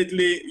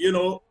immediately,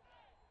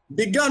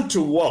 began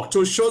to work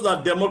to show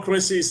that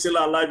democracy is still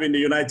alive in the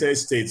United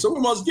States. So we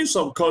must give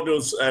some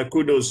kudos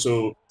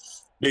to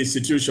the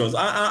institutions.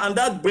 And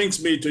that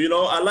brings me to,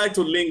 I like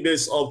to link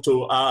this up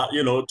to,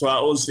 to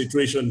our own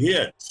situation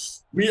here.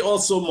 We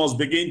also must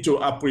begin to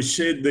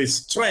appreciate the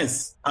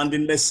strength and the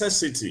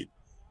necessity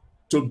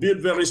to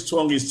build very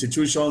strong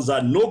institutions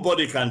that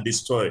nobody can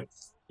destroy.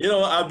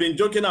 I've been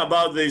joking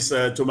about this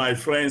to my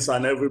friends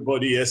and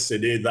everybody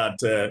yesterday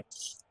that,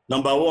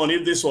 number one,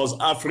 if this was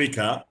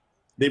Africa,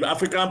 the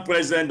African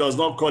president does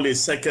not call a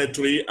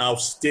secretary of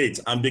state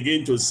and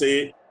begin to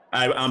say,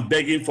 I'm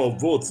begging for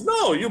votes.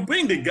 No, you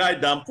bring the guy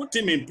down, put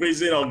him in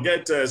prison or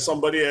get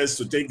somebody else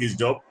to take his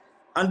job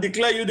and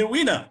declare you the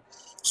winner.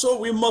 So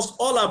we must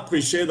all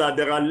appreciate that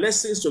there are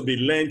lessons to be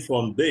learned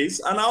from this.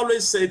 And I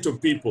always say to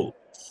people,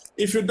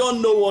 if you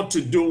don't know what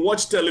to do,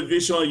 watch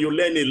television, you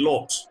learn a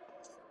lot.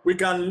 We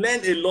can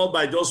learn a lot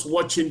by just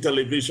watching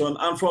television.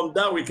 And from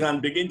that, we can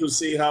begin to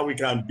see how we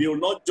can build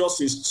not just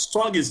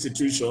strong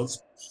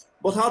institutions,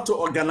 but how to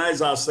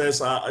organize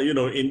ourselves,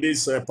 in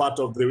this part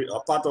of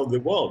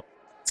the world.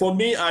 For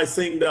me, I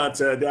think that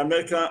the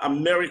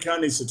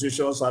American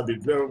institutions have been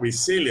very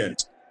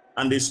resilient,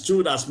 and they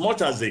stood as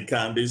much as they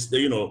can. They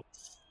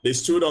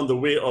stood on the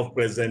way of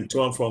President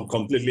Trump from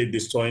completely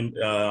destroying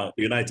the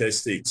United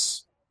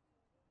States.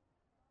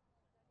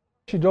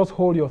 Just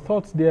hold your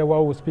thoughts there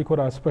while we speak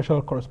with our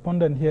special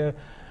correspondent here.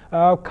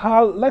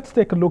 Karl, let's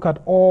take a look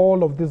at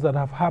all of this that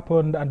have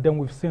happened, and then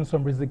we've seen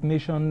some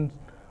resignations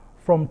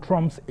from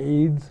Trump's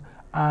aides,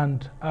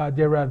 and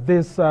there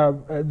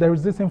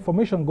is this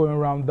information going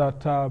around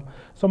that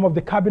some of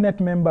the cabinet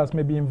members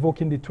may be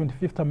invoking the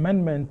 25th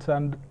Amendment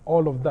and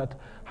all of that.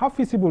 How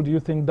feasible do you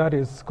think that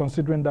is,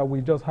 considering that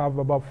we just have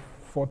about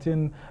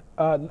 14,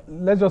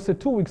 let's just say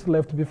 2 weeks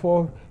left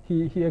before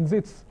he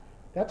exits?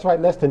 That's right,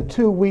 less than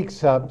 2 weeks,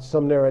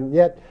 Sumner, and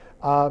yet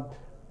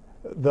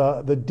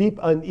the deep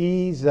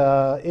unease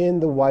in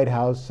the White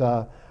House,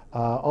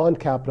 on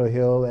Capitol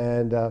Hill,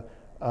 and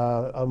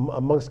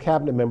amongst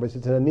cabinet members,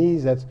 it's an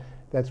unease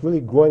that's really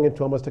growing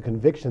into almost a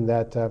conviction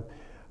that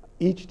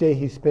each day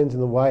he spends in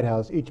the White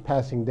House, each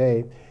passing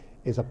day,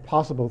 is a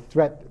possible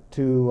threat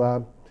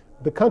to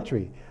the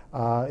country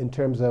in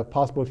terms of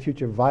possible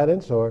future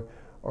violence or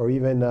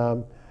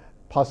even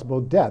possible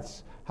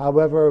deaths.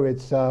 However,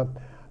 it's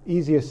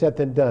easier said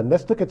than done.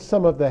 Let's look at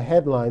some of the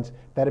headlines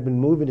that have been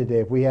moving today.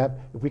 If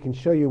we can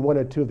show you one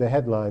or two of the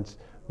headlines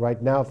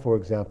right now, for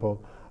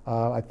example,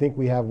 I think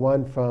we have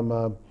one from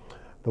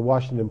the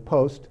Washington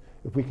Post.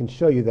 If we can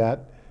show you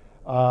that,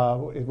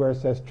 where it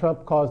says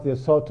Trump caused the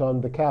assault on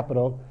the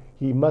Capitol,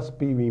 he must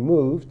be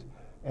removed,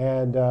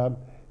 and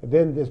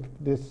then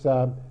this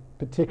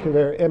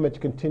particular image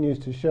continues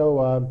to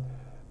show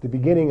the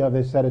beginning of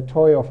this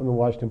editorial from the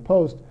Washington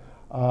Post,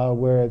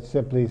 where it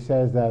simply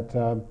says that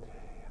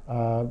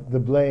the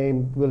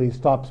blame really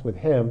stops with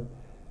him,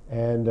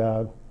 and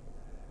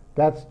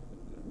that's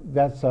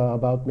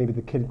about maybe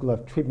the kid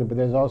glove treatment. But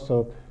there's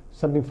also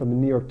something from the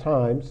New York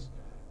Times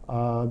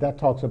that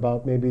talks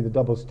about maybe the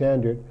double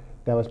standard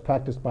that was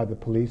practiced by the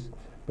police.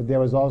 But there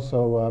was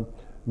also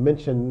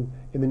mention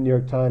in the New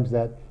York Times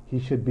that he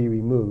should be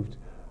removed.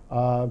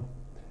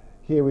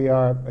 Here we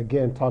are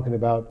again talking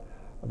about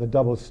the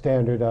double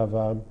standard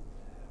of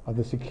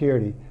the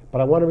security.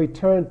 But I want to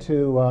return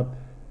to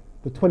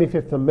the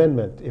 25th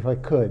Amendment, if I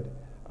could.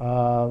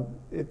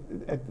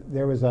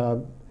 There was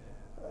the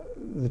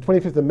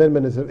 25th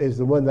Amendment is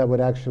the one that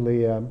would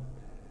actually.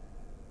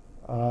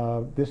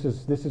 This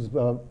is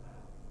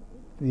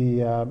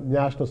the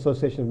National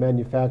Association of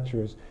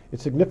Manufacturers.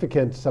 It's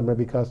significant, Summer,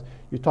 because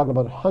you're talking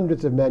about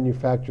hundreds of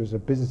manufacturers,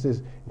 of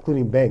businesses,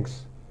 including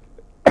banks,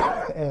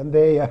 and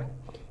they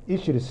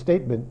issued a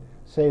statement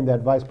saying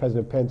that Vice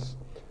President Pence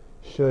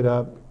should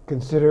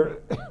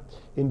consider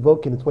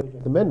invoking the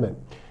 25th Amendment.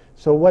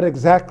 So what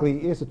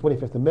exactly is the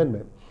 25th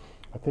Amendment?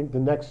 I think the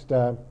next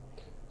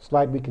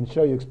slide we can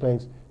show you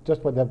explains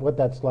just what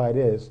that slide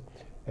is.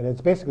 And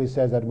it basically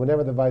says that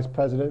whenever the Vice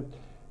President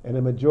and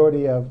a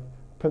majority of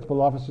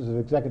principal officers of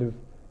executive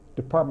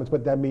departments,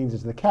 what that means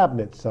is the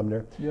cabinet,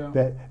 Sumner,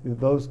 that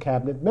those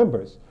cabinet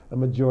members, a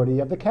majority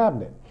of the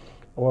cabinet,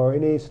 or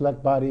any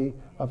select body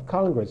of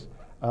Congress,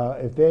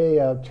 if they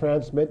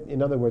transmit,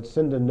 in other words,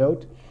 send a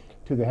note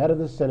to the head of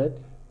the Senate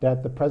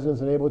that the president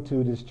is unable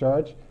to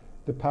discharge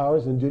the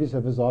powers and duties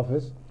of his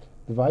office,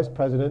 the Vice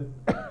President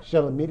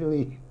shall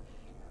immediately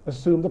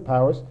assume the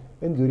powers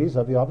and duties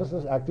of the office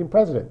of acting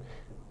president.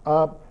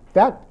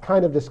 That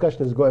kind of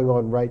discussion is going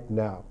on right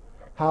now.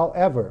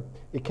 However,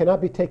 it cannot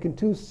be taken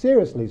too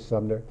seriously,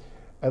 Sumner,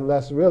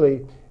 unless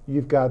really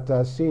you've got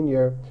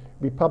senior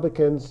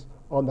Republicans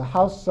on the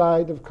House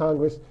side of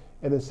Congress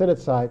and the Senate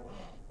side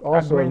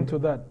also agreeing to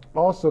that,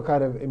 also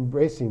kind of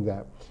embracing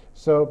that.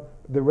 So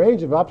the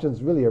range of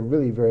options really are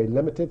very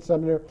limited,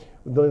 Sumner,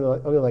 with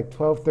only like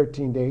 12,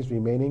 13 days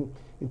remaining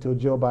until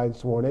Joe Biden's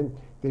sworn in.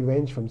 They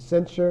range from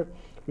censure,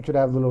 which would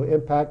have little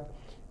impact,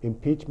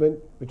 impeachment,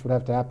 which would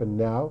have to happen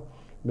now.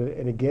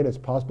 And again, it's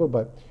possible,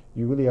 but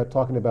you really are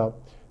talking about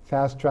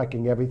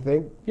fast-tracking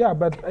everything. Yeah,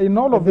 but in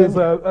all of this,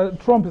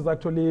 Trump is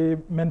actually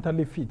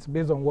mentally fit,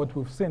 based on what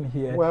we've seen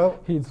here. Well,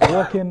 he's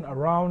walking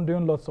around,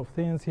 doing lots of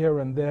things here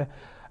and there.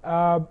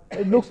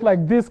 it looks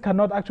like this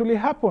cannot actually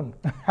happen.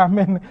 I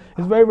mean,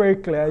 it's very, very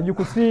clear. You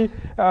could see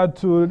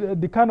to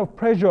the kind of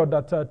pressure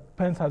that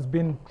Pence has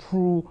been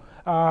through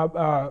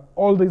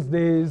all these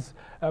days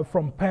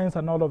from Pence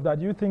and all of that.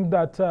 You think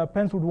that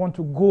Pence would want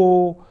to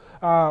go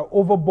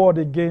overboard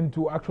again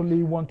to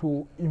actually want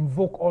to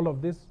invoke all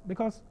of this?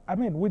 Because, I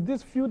mean, with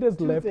these few days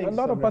left, a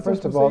lot of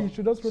persons will say you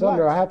should just relax.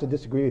 Sumner, I have to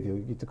disagree with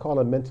you. To call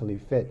him mentally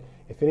fit,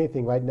 if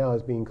anything, right now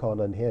is being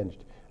called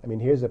unhinged. I mean,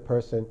 here's a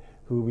person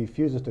who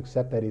refuses to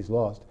accept that he's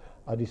lost,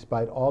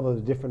 despite all of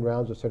the different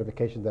rounds of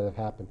certification that have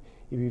happened.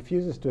 He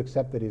refuses to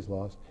accept that he's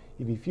lost.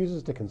 He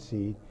refuses to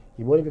concede.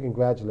 He won't even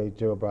congratulate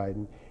Joe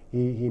Biden.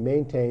 He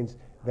maintains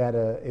that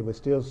it was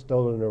still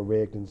stolen or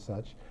rigged and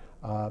such.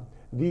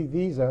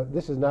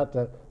 This is not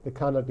the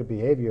conduct or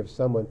behavior of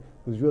someone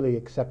who's really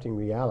accepting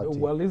reality.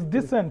 Well, it's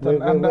dissent,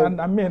 and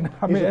I mean,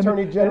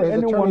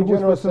 anyone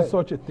who's facing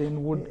such a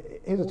thing would.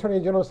 His attorney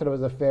general said it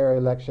was a fair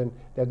election,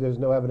 that there's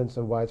no evidence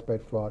of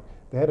widespread fraud.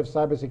 The head of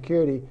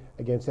cybersecurity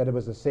again said it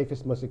was the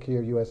safest, most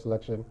secure U.S.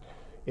 election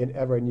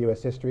ever in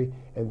U.S. history,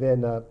 and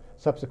then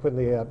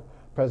subsequently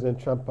President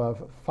Trump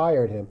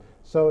fired him.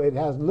 So it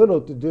has little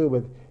to do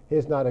with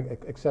his not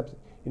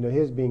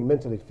his being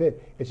mentally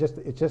fit. It's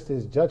just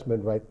his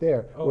judgment right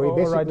there. Where he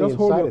basically all right, just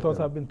hold your thoughts.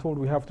 them. I've been told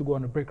we have to go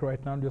on a break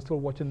right now. You're still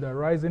watching the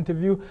Rise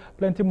interview.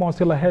 Plenty more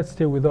still ahead.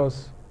 Stay with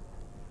us.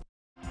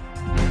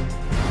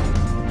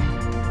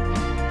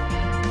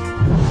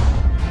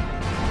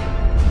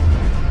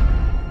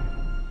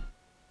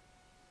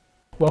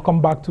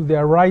 Welcome back to the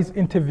Arise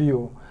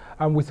interview.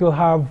 And we still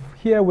have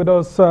here with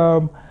us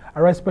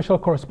Arise special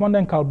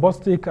correspondent Karl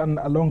Bostic and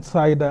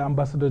alongside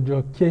Ambassador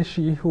Joe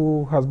Keshi,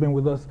 who has been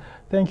with us.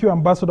 Thank you,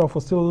 Ambassador, for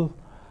still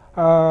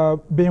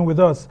being with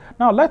us.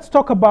 Now, let's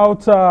talk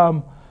about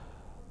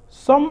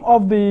some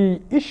of the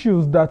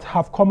issues that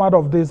have come out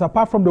of this.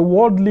 Apart from the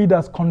world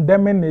leaders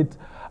condemning it,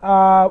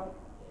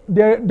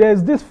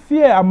 there's this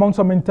fear among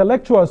some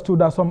intellectuals too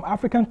that some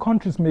African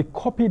countries may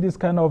copy this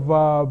kind of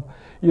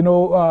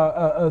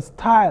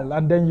style,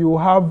 and then you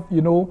have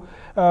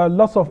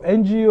lots of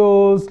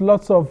NGOs,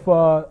 lots of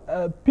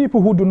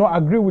people who do not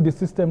agree with the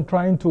system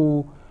trying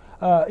to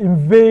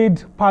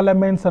invade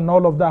parliaments and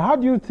all of that. How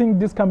do you think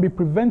this can be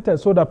prevented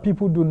so that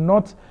people do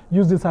not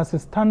use this as a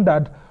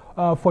standard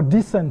for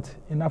dissent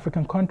in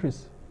African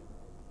countries?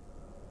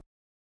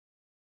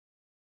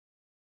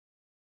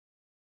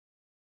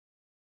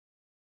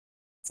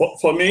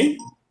 For me?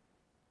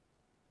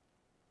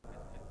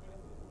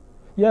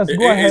 Yes,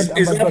 go ahead.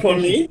 Is that for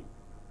me?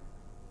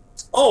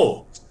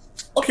 Oh,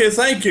 okay,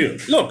 thank you.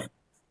 Look,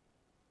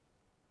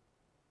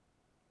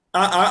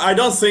 I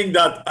don't think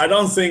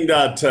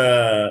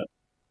that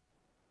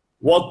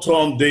what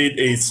Trump did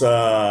is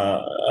how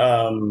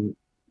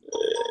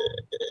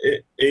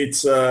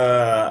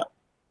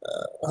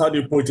do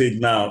you put it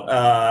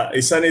now?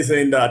 It's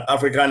anything that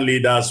African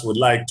leaders would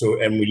like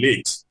to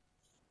emulate.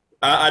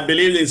 I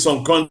believe in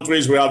some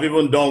countries we have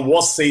even done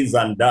worse things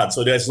than that.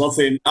 So there's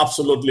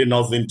absolutely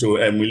nothing to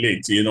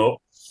emulate,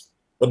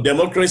 But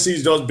democracy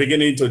is just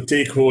beginning to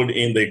take hold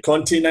in the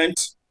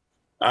continent.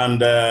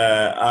 And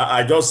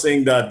I just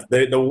think that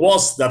the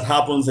worst that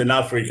happens in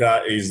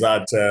Africa is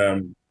that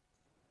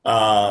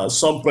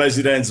some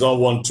presidents don't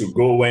want to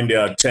go when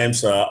their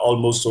terms are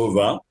almost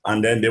over.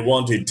 And then they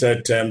want a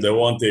third term, they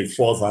want a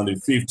fourth and a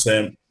fifth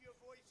term,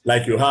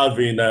 like you have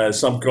in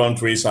some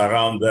countries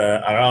around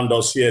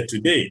us here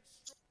today.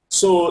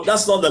 So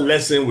that's not the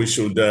lesson we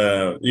should,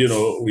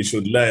 we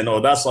should learn,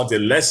 or that's not a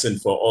lesson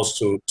for us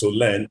to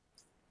learn.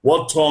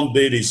 What Trump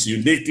did is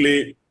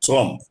uniquely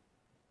Trump.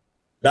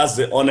 That's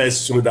the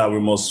honest truth that we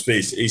must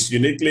face. It's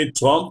uniquely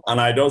Trump,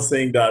 and I don't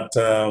think that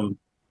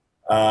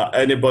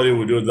anybody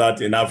will do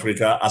that in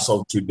Africa as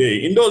of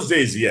today. In those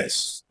days,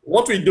 yes.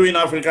 What we do in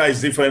Africa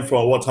is different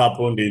from what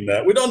happened in,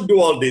 we don't do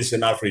all this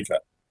in Africa.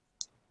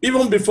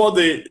 Even before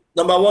the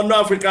number one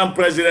African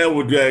president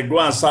would go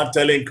and start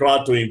telling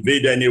crowd to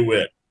invade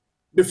anywhere.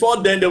 Before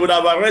then, they would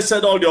have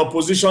arrested all the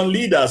opposition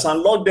leaders and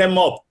locked them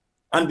up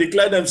and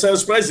declared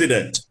themselves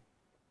president.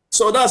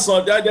 So there's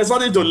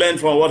nothing to learn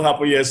from what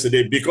happened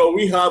yesterday, because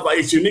we have,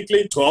 it's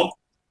uniquely Trump,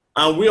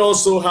 and we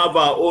also have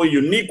our own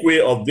unique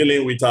way of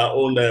dealing with our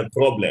own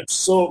problems.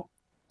 So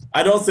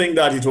I don't think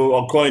that it will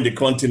occur in the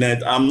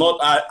continent.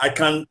 I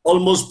can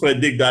almost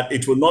predict that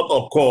it will not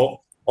occur,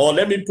 or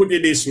let me put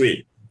it this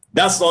way,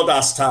 that's not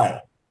our style.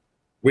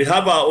 We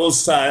have our own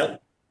style,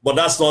 but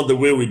that's not the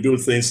way we do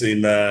things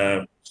in,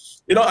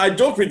 I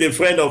joked with a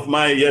friend of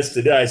mine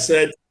yesterday. I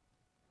said,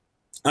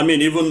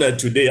 even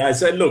today, I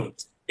said, look,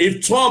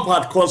 if Trump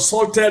had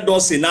consulted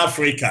us in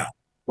Africa,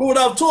 we would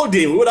have told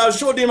him, we would have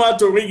showed him how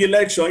to rig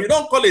election. You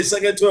don't call a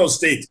Secretary of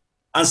State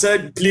and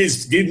said,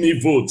 please give me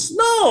votes.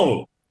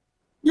 No,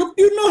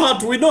 we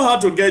know how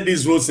to get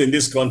these votes in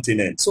this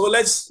continent. So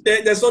there's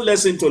no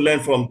lesson to learn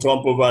from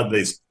Trump over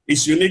this.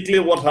 It's uniquely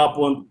what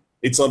happened.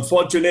 It's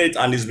unfortunate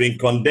and it's been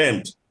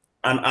condemned.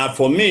 And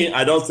for me,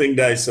 I don't think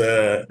there's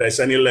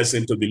any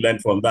lesson to be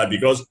learned from that,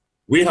 because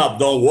we have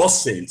done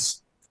worse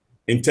things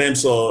in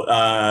terms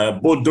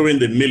of both during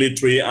the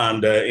military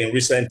and in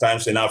recent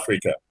times in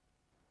Africa.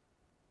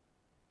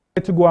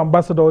 To go,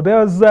 Ambassador,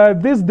 there's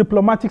this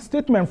diplomatic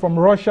statement from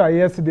Russia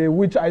yesterday,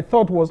 which I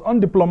thought was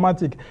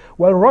undiplomatic.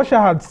 Well, Russia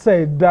had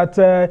said that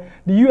the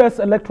U.S.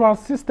 electoral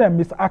system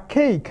is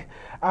archaic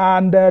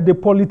and the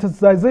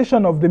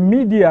politicization of the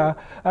media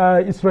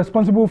is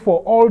responsible for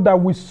all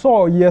that we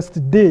saw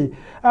yesterday.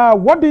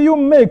 What do you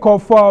make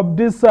of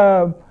this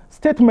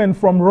statement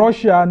from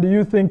Russia, and do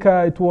you think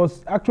it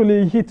was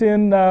actually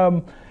hitting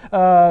the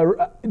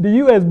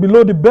U.S.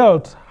 below the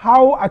belt?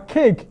 How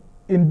archaic,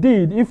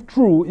 indeed, if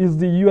true, is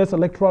the U.S.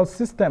 electoral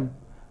system?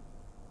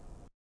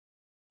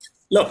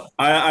 Look,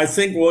 I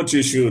think what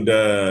you should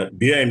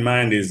bear in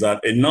mind is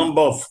that a number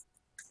of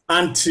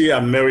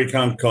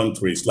anti-American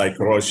countries like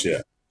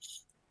Russia,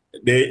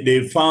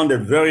 they found a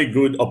very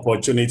good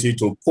opportunity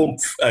to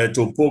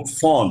poke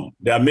fun.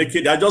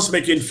 They're just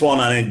making fun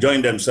and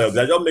enjoying themselves.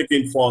 They're just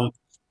making fun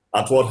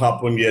at what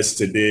happened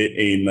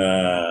yesterday in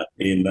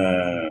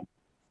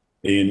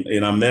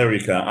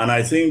America. And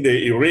I think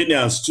the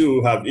Iranians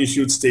too have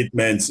issued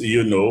statements,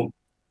 you know,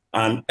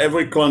 and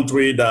every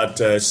country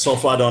that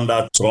suffered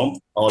under Trump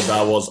or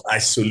that was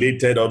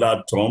isolated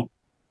under Trump,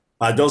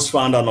 I just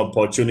found an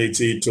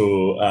opportunity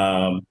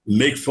to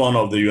make fun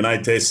of the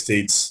United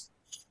States,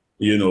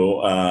 you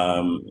know,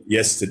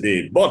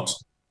 yesterday. But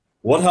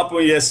what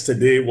happened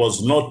yesterday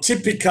was not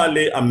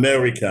typically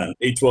American.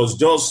 It was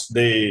just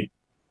the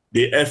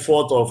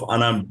effort of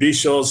an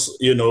ambitious,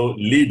 you know,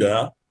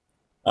 leader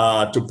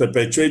to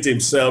perpetuate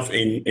himself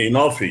in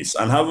office,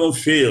 and having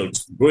failed,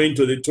 going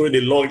through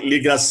the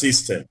legal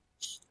system,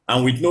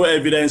 and with no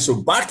evidence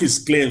to back his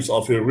claims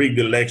of a rigged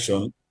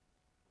election,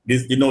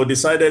 you know,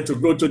 decided to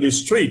go to the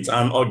street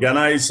and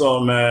organize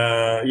some,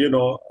 you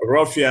know,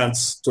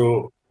 ruffians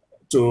to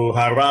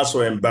harass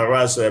or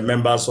embarrass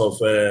members of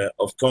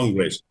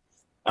Congress.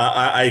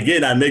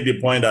 Again, I make the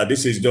point that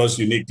this is just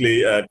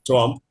uniquely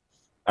Trump,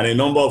 and a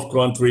number of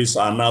countries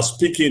are now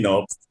speaking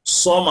up.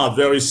 Some are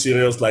very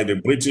serious, like the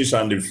British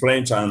and the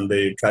French and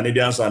the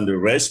Canadians and the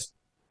rest.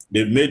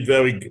 They've made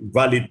very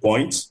valid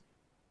points.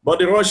 But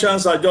the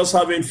Russians are just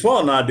having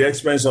fun at the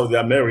expense of the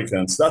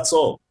Americans. That's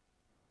all.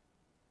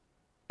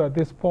 At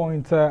this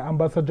point,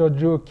 Ambassador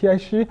Joe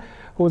Keshi,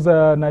 who's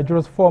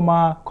Nigeria's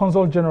former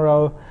Consul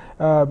General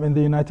in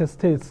the United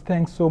States.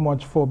 Thanks so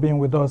much for being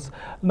with us.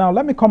 Now,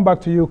 let me come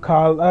back to you,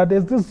 Karl.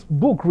 There's this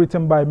book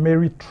written by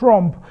Mary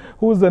Trump,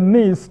 who's a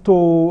niece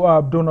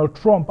to Donald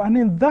Trump. And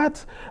in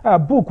that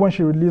book, when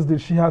she released it,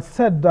 she has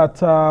said that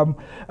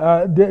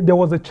there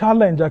was a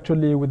challenge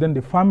actually within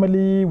the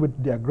family, with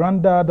their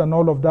granddad and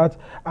all of that,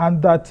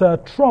 and that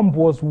Trump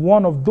was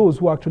one of those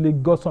who actually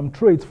got some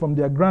traits from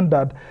their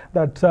granddad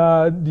that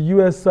the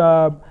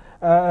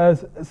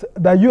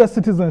U.S.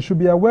 citizens should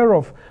be aware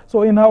of.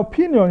 So in her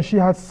opinion, she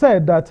has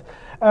said that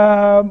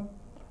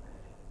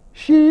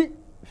she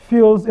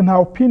feels, in her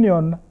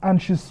opinion,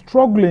 and she's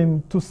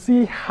struggling to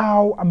see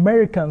how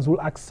Americans will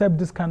accept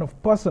this kind of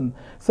person,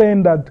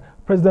 saying that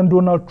President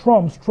Donald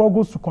Trump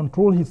struggles to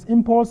control his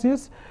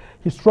impulses,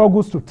 he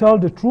struggles to tell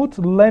the truth,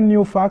 learn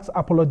new facts,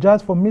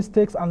 apologize for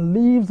mistakes, and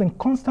lives in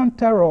constant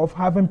terror of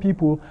having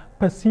people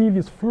perceive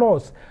his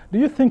flaws. Do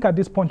you think at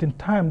this point in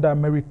time that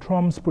Mary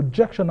Trump's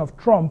projection of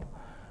Trump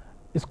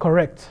is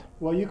correct?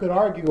 Well, you could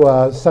argue,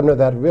 Sumner,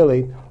 that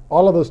really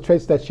all of those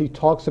traits that she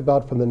talks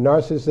about, from the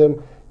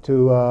narcissism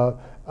to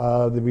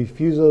the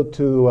refusal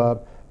to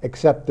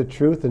accept the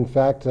truth, in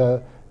fact,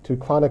 to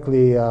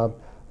chronically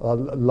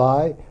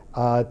lie,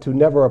 to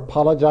never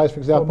apologize, for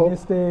example. For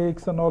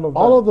mistakes and all of that.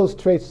 All of those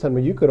traits, Sumner,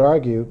 you could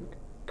argue,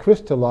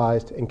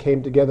 crystallized and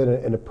came together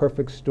in a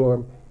perfect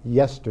storm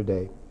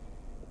yesterday.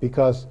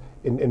 Because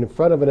in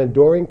front of an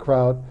adoring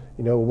crowd,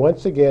 you know,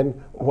 once again,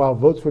 while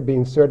votes were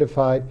being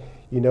certified,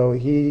 you know,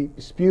 he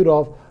spewed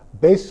off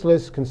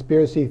baseless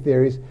conspiracy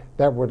theories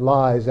that were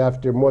lies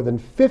after more than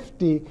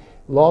 50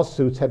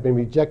 lawsuits had been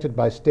rejected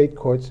by state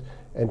courts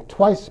and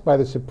twice by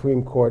the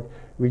Supreme Court,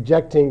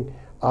 rejecting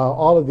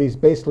all of these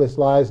baseless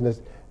lies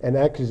and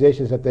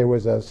accusations that there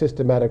was a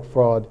systematic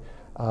fraud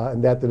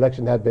and that the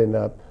election had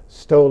been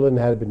stolen,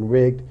 had been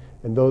rigged,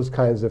 and those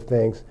kinds of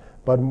things.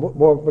 But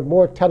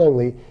more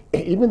tellingly,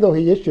 even though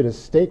he issued a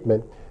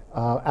statement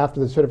after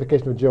the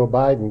certification of Joe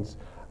Biden's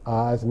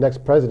as the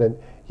next president,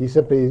 he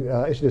simply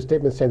issued a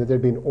statement saying that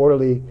there'd be an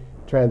orderly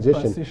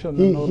transition.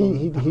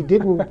 He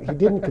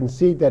didn't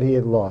concede that he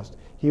had lost.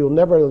 He will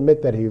never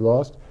admit that he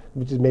lost,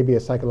 which is maybe a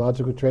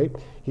psychological trait.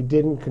 He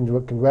didn't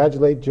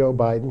congratulate Joe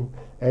Biden,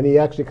 and he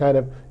actually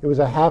it was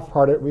a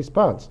half-hearted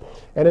response.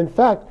 And in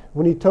fact,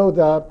 when he told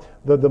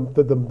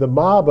the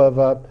mob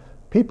of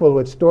people who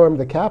had stormed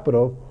the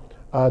Capitol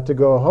to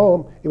go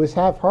home, it was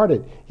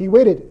half-hearted. He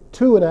waited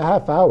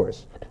 2.5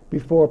 hours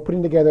before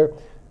putting together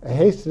a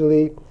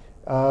hastily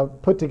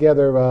put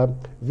together a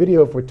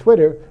video for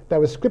Twitter that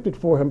was scripted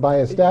for him by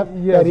his staff.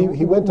 Yes, that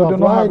he went we offline. do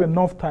not have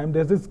enough time.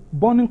 There's this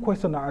burning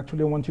question I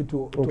actually want you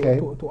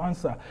to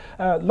answer.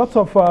 Lots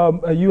of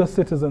U.S.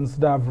 citizens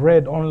that I've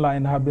read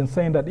online have been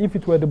saying that if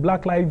it were the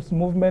Black Lives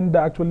Movement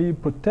that actually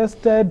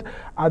protested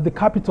at the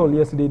Capitol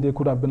yesterday, there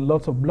could have been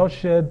lots of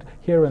bloodshed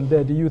here and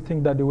there. Do you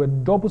think that there were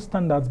double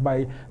standards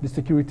by the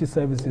security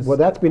services? Well,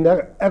 that's been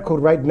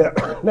echoed right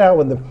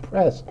now in the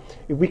press.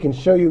 If we can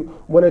show you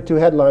one or two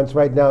headlines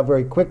right now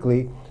very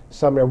quickly,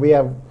 Sumner, we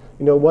have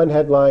one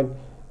headline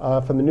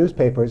from the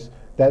newspapers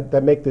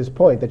that make this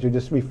point that you're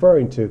just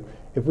referring to.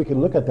 If we can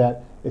look at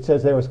that, it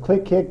says there was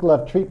kid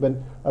glove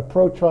treatment, a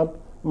pro-Trump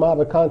mob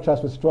in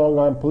contrast with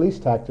strong-arm police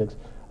tactics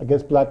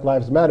against Black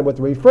Lives Matter. What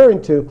they're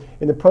referring to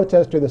in the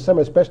protests during the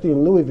summer, especially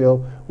in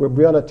Louisville, where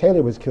Breonna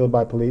Taylor was killed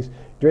by police,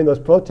 during those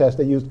protests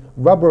they used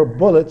rubber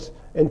bullets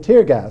and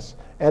tear gas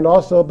and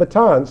also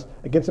batons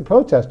against the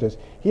protesters.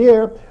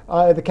 Here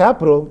at the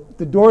Capitol,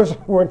 the doors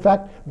were in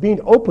fact being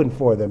opened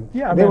for them.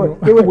 Yeah, they were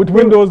with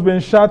windows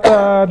being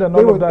shattered and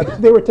all of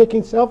that. They were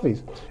taking selfies.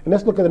 And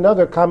let's look at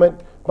another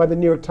comment by the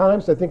New York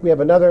Times. I think we have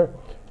another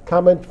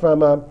comment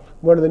from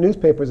one of the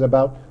newspapers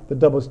about the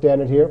double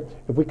standard here.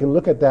 If we can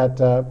look at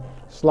that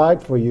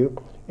slide for you,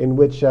 in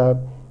which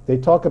they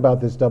talk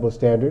about this double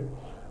standard.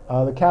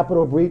 The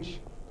Capitol breach,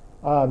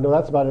 no,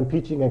 that's about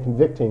impeaching and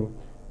convicting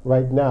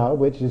right now,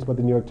 which is what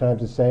the New York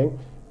Times is saying.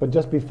 But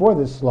just before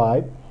this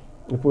slide,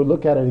 if we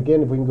look at it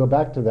again, if we can go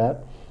back to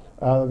that,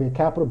 the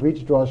Capitol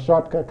breach draws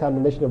sharp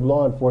condemnation of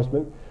law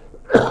enforcement,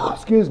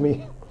 excuse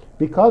me,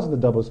 because of the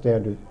double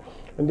standard.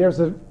 And there's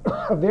a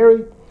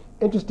very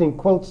interesting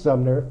quote,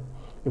 Sumner,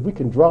 if we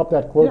can draw up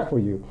that quote for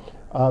you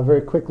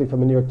very quickly from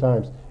the New York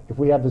Times. If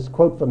we have this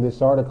quote from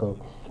this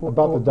article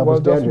about the double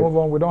standard. Just move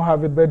on. We don't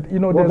have it, but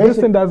there's this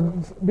thing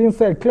that's being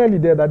said clearly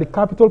there that the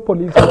Capitol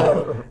Police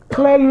were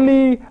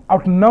clearly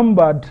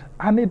outnumbered,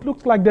 and it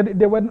looks like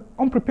they were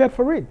unprepared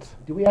for it.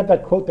 Do we have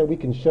that quote that we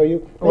can show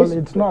you? Well,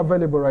 it's not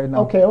available right now.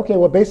 Okay.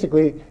 Well,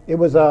 basically, it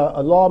was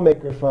a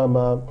lawmaker from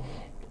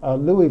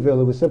Louisville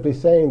who was simply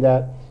saying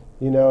that,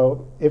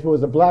 if it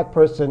was a black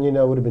person,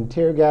 it would have been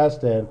tear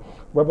gassed and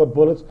rubber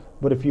bullets.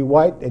 But if you're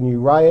white and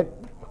you riot,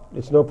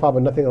 it's no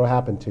problem. Nothing will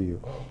happen to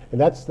you. And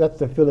that's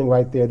the feeling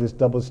right there, this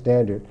double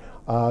standard.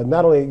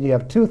 Not only you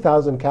have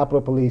 2,000 Capitol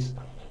Police,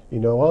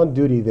 on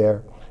duty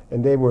there,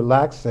 and they were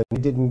lax and they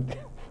didn't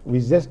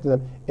resist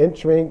them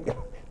entering.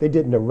 They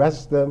didn't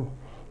arrest them.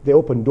 They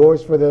opened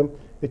doors for them.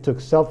 They took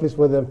selfies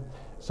with them.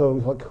 So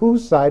like,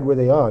 whose side were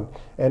they on?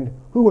 And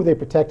who were they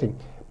protecting?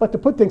 But to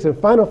put things in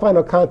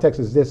final context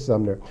is this,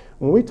 Sumner.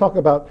 When we talk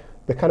about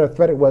the kind of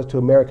threat it was to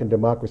American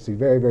democracy,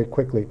 very, very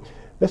quickly,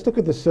 let's look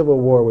at the Civil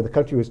War where the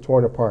country was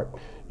torn apart.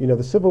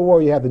 The Civil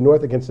War, you had the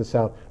North against the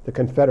South, the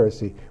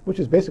Confederacy, which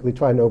is basically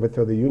trying to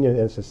overthrow the Union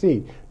and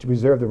secede to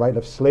preserve the right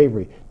of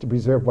slavery, to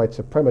preserve white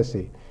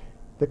supremacy.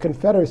 The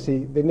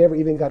Confederacy, they never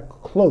even got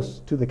close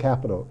to the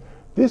Capitol.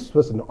 This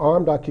was an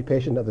armed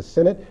occupation of the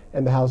Senate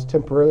and the House,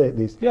 temporarily at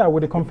least. Yeah,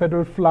 with the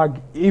Confederate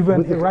flag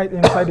even right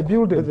inside the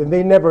building.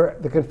 They never,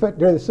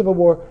 during the Civil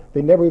War,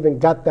 they never even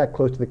got that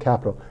close to the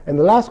Capitol. And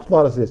the last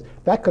thought is this: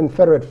 that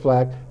Confederate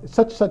flag,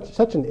 such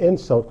an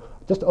insult.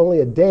 Just only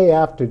a day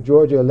after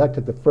Georgia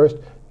elected the first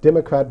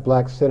Democrat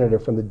black senator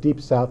from the Deep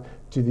South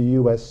to the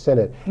U.S.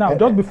 Senate. Now,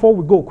 just before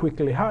we go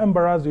quickly, how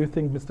embarrassed do you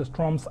think Mr.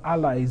 Trump's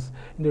allies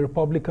in the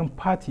Republican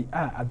Party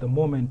are at the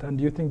moment? And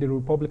do you think the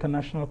Republican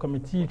National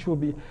Committee should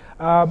be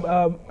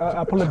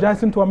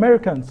apologizing to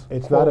Americans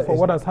for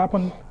what has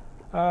happened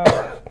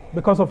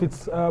because of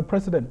its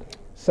president?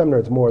 Sumner,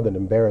 it's more than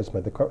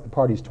embarrassment. The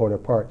party's torn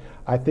apart.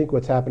 I think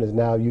what's happened is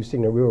now you've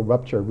seen a real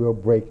rupture, a real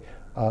break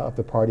of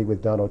the party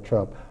with Donald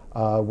Trump.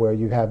 Where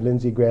you have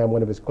Lindsey Graham,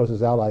 one of his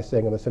closest allies,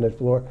 saying on the Senate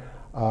floor,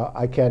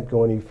 I can't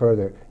go any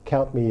further,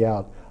 count me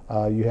out.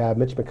 You have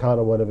Mitch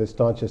McConnell, one of his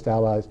staunchest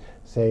allies,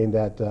 saying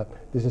that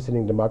this is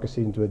sending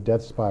democracy into a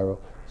death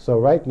spiral. So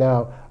right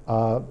now,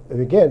 and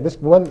again, this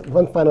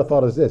one final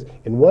thought is this: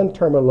 in one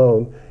term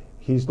alone,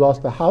 he's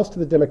lost the House to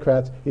the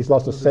Democrats, he's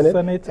lost the Senate,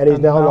 and he's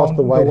now lost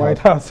the White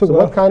House. So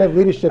what kind of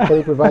leadership can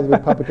he provide the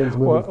Republicans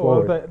moving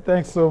forward? Well,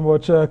 thanks so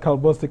much, Karl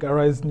Bostic,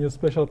 Arise News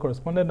Special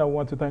Correspondent. I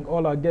want to thank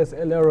all our guests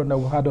earlier on that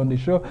we had on the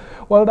show.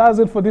 Well, that's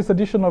it for this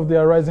edition of the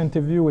Arise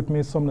interview with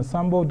me, Sumner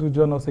Sambo. Do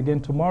join us again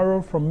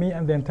tomorrow. From me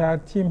and the entire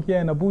team here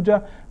in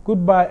Abuja,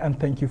 goodbye and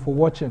thank you for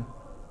watching.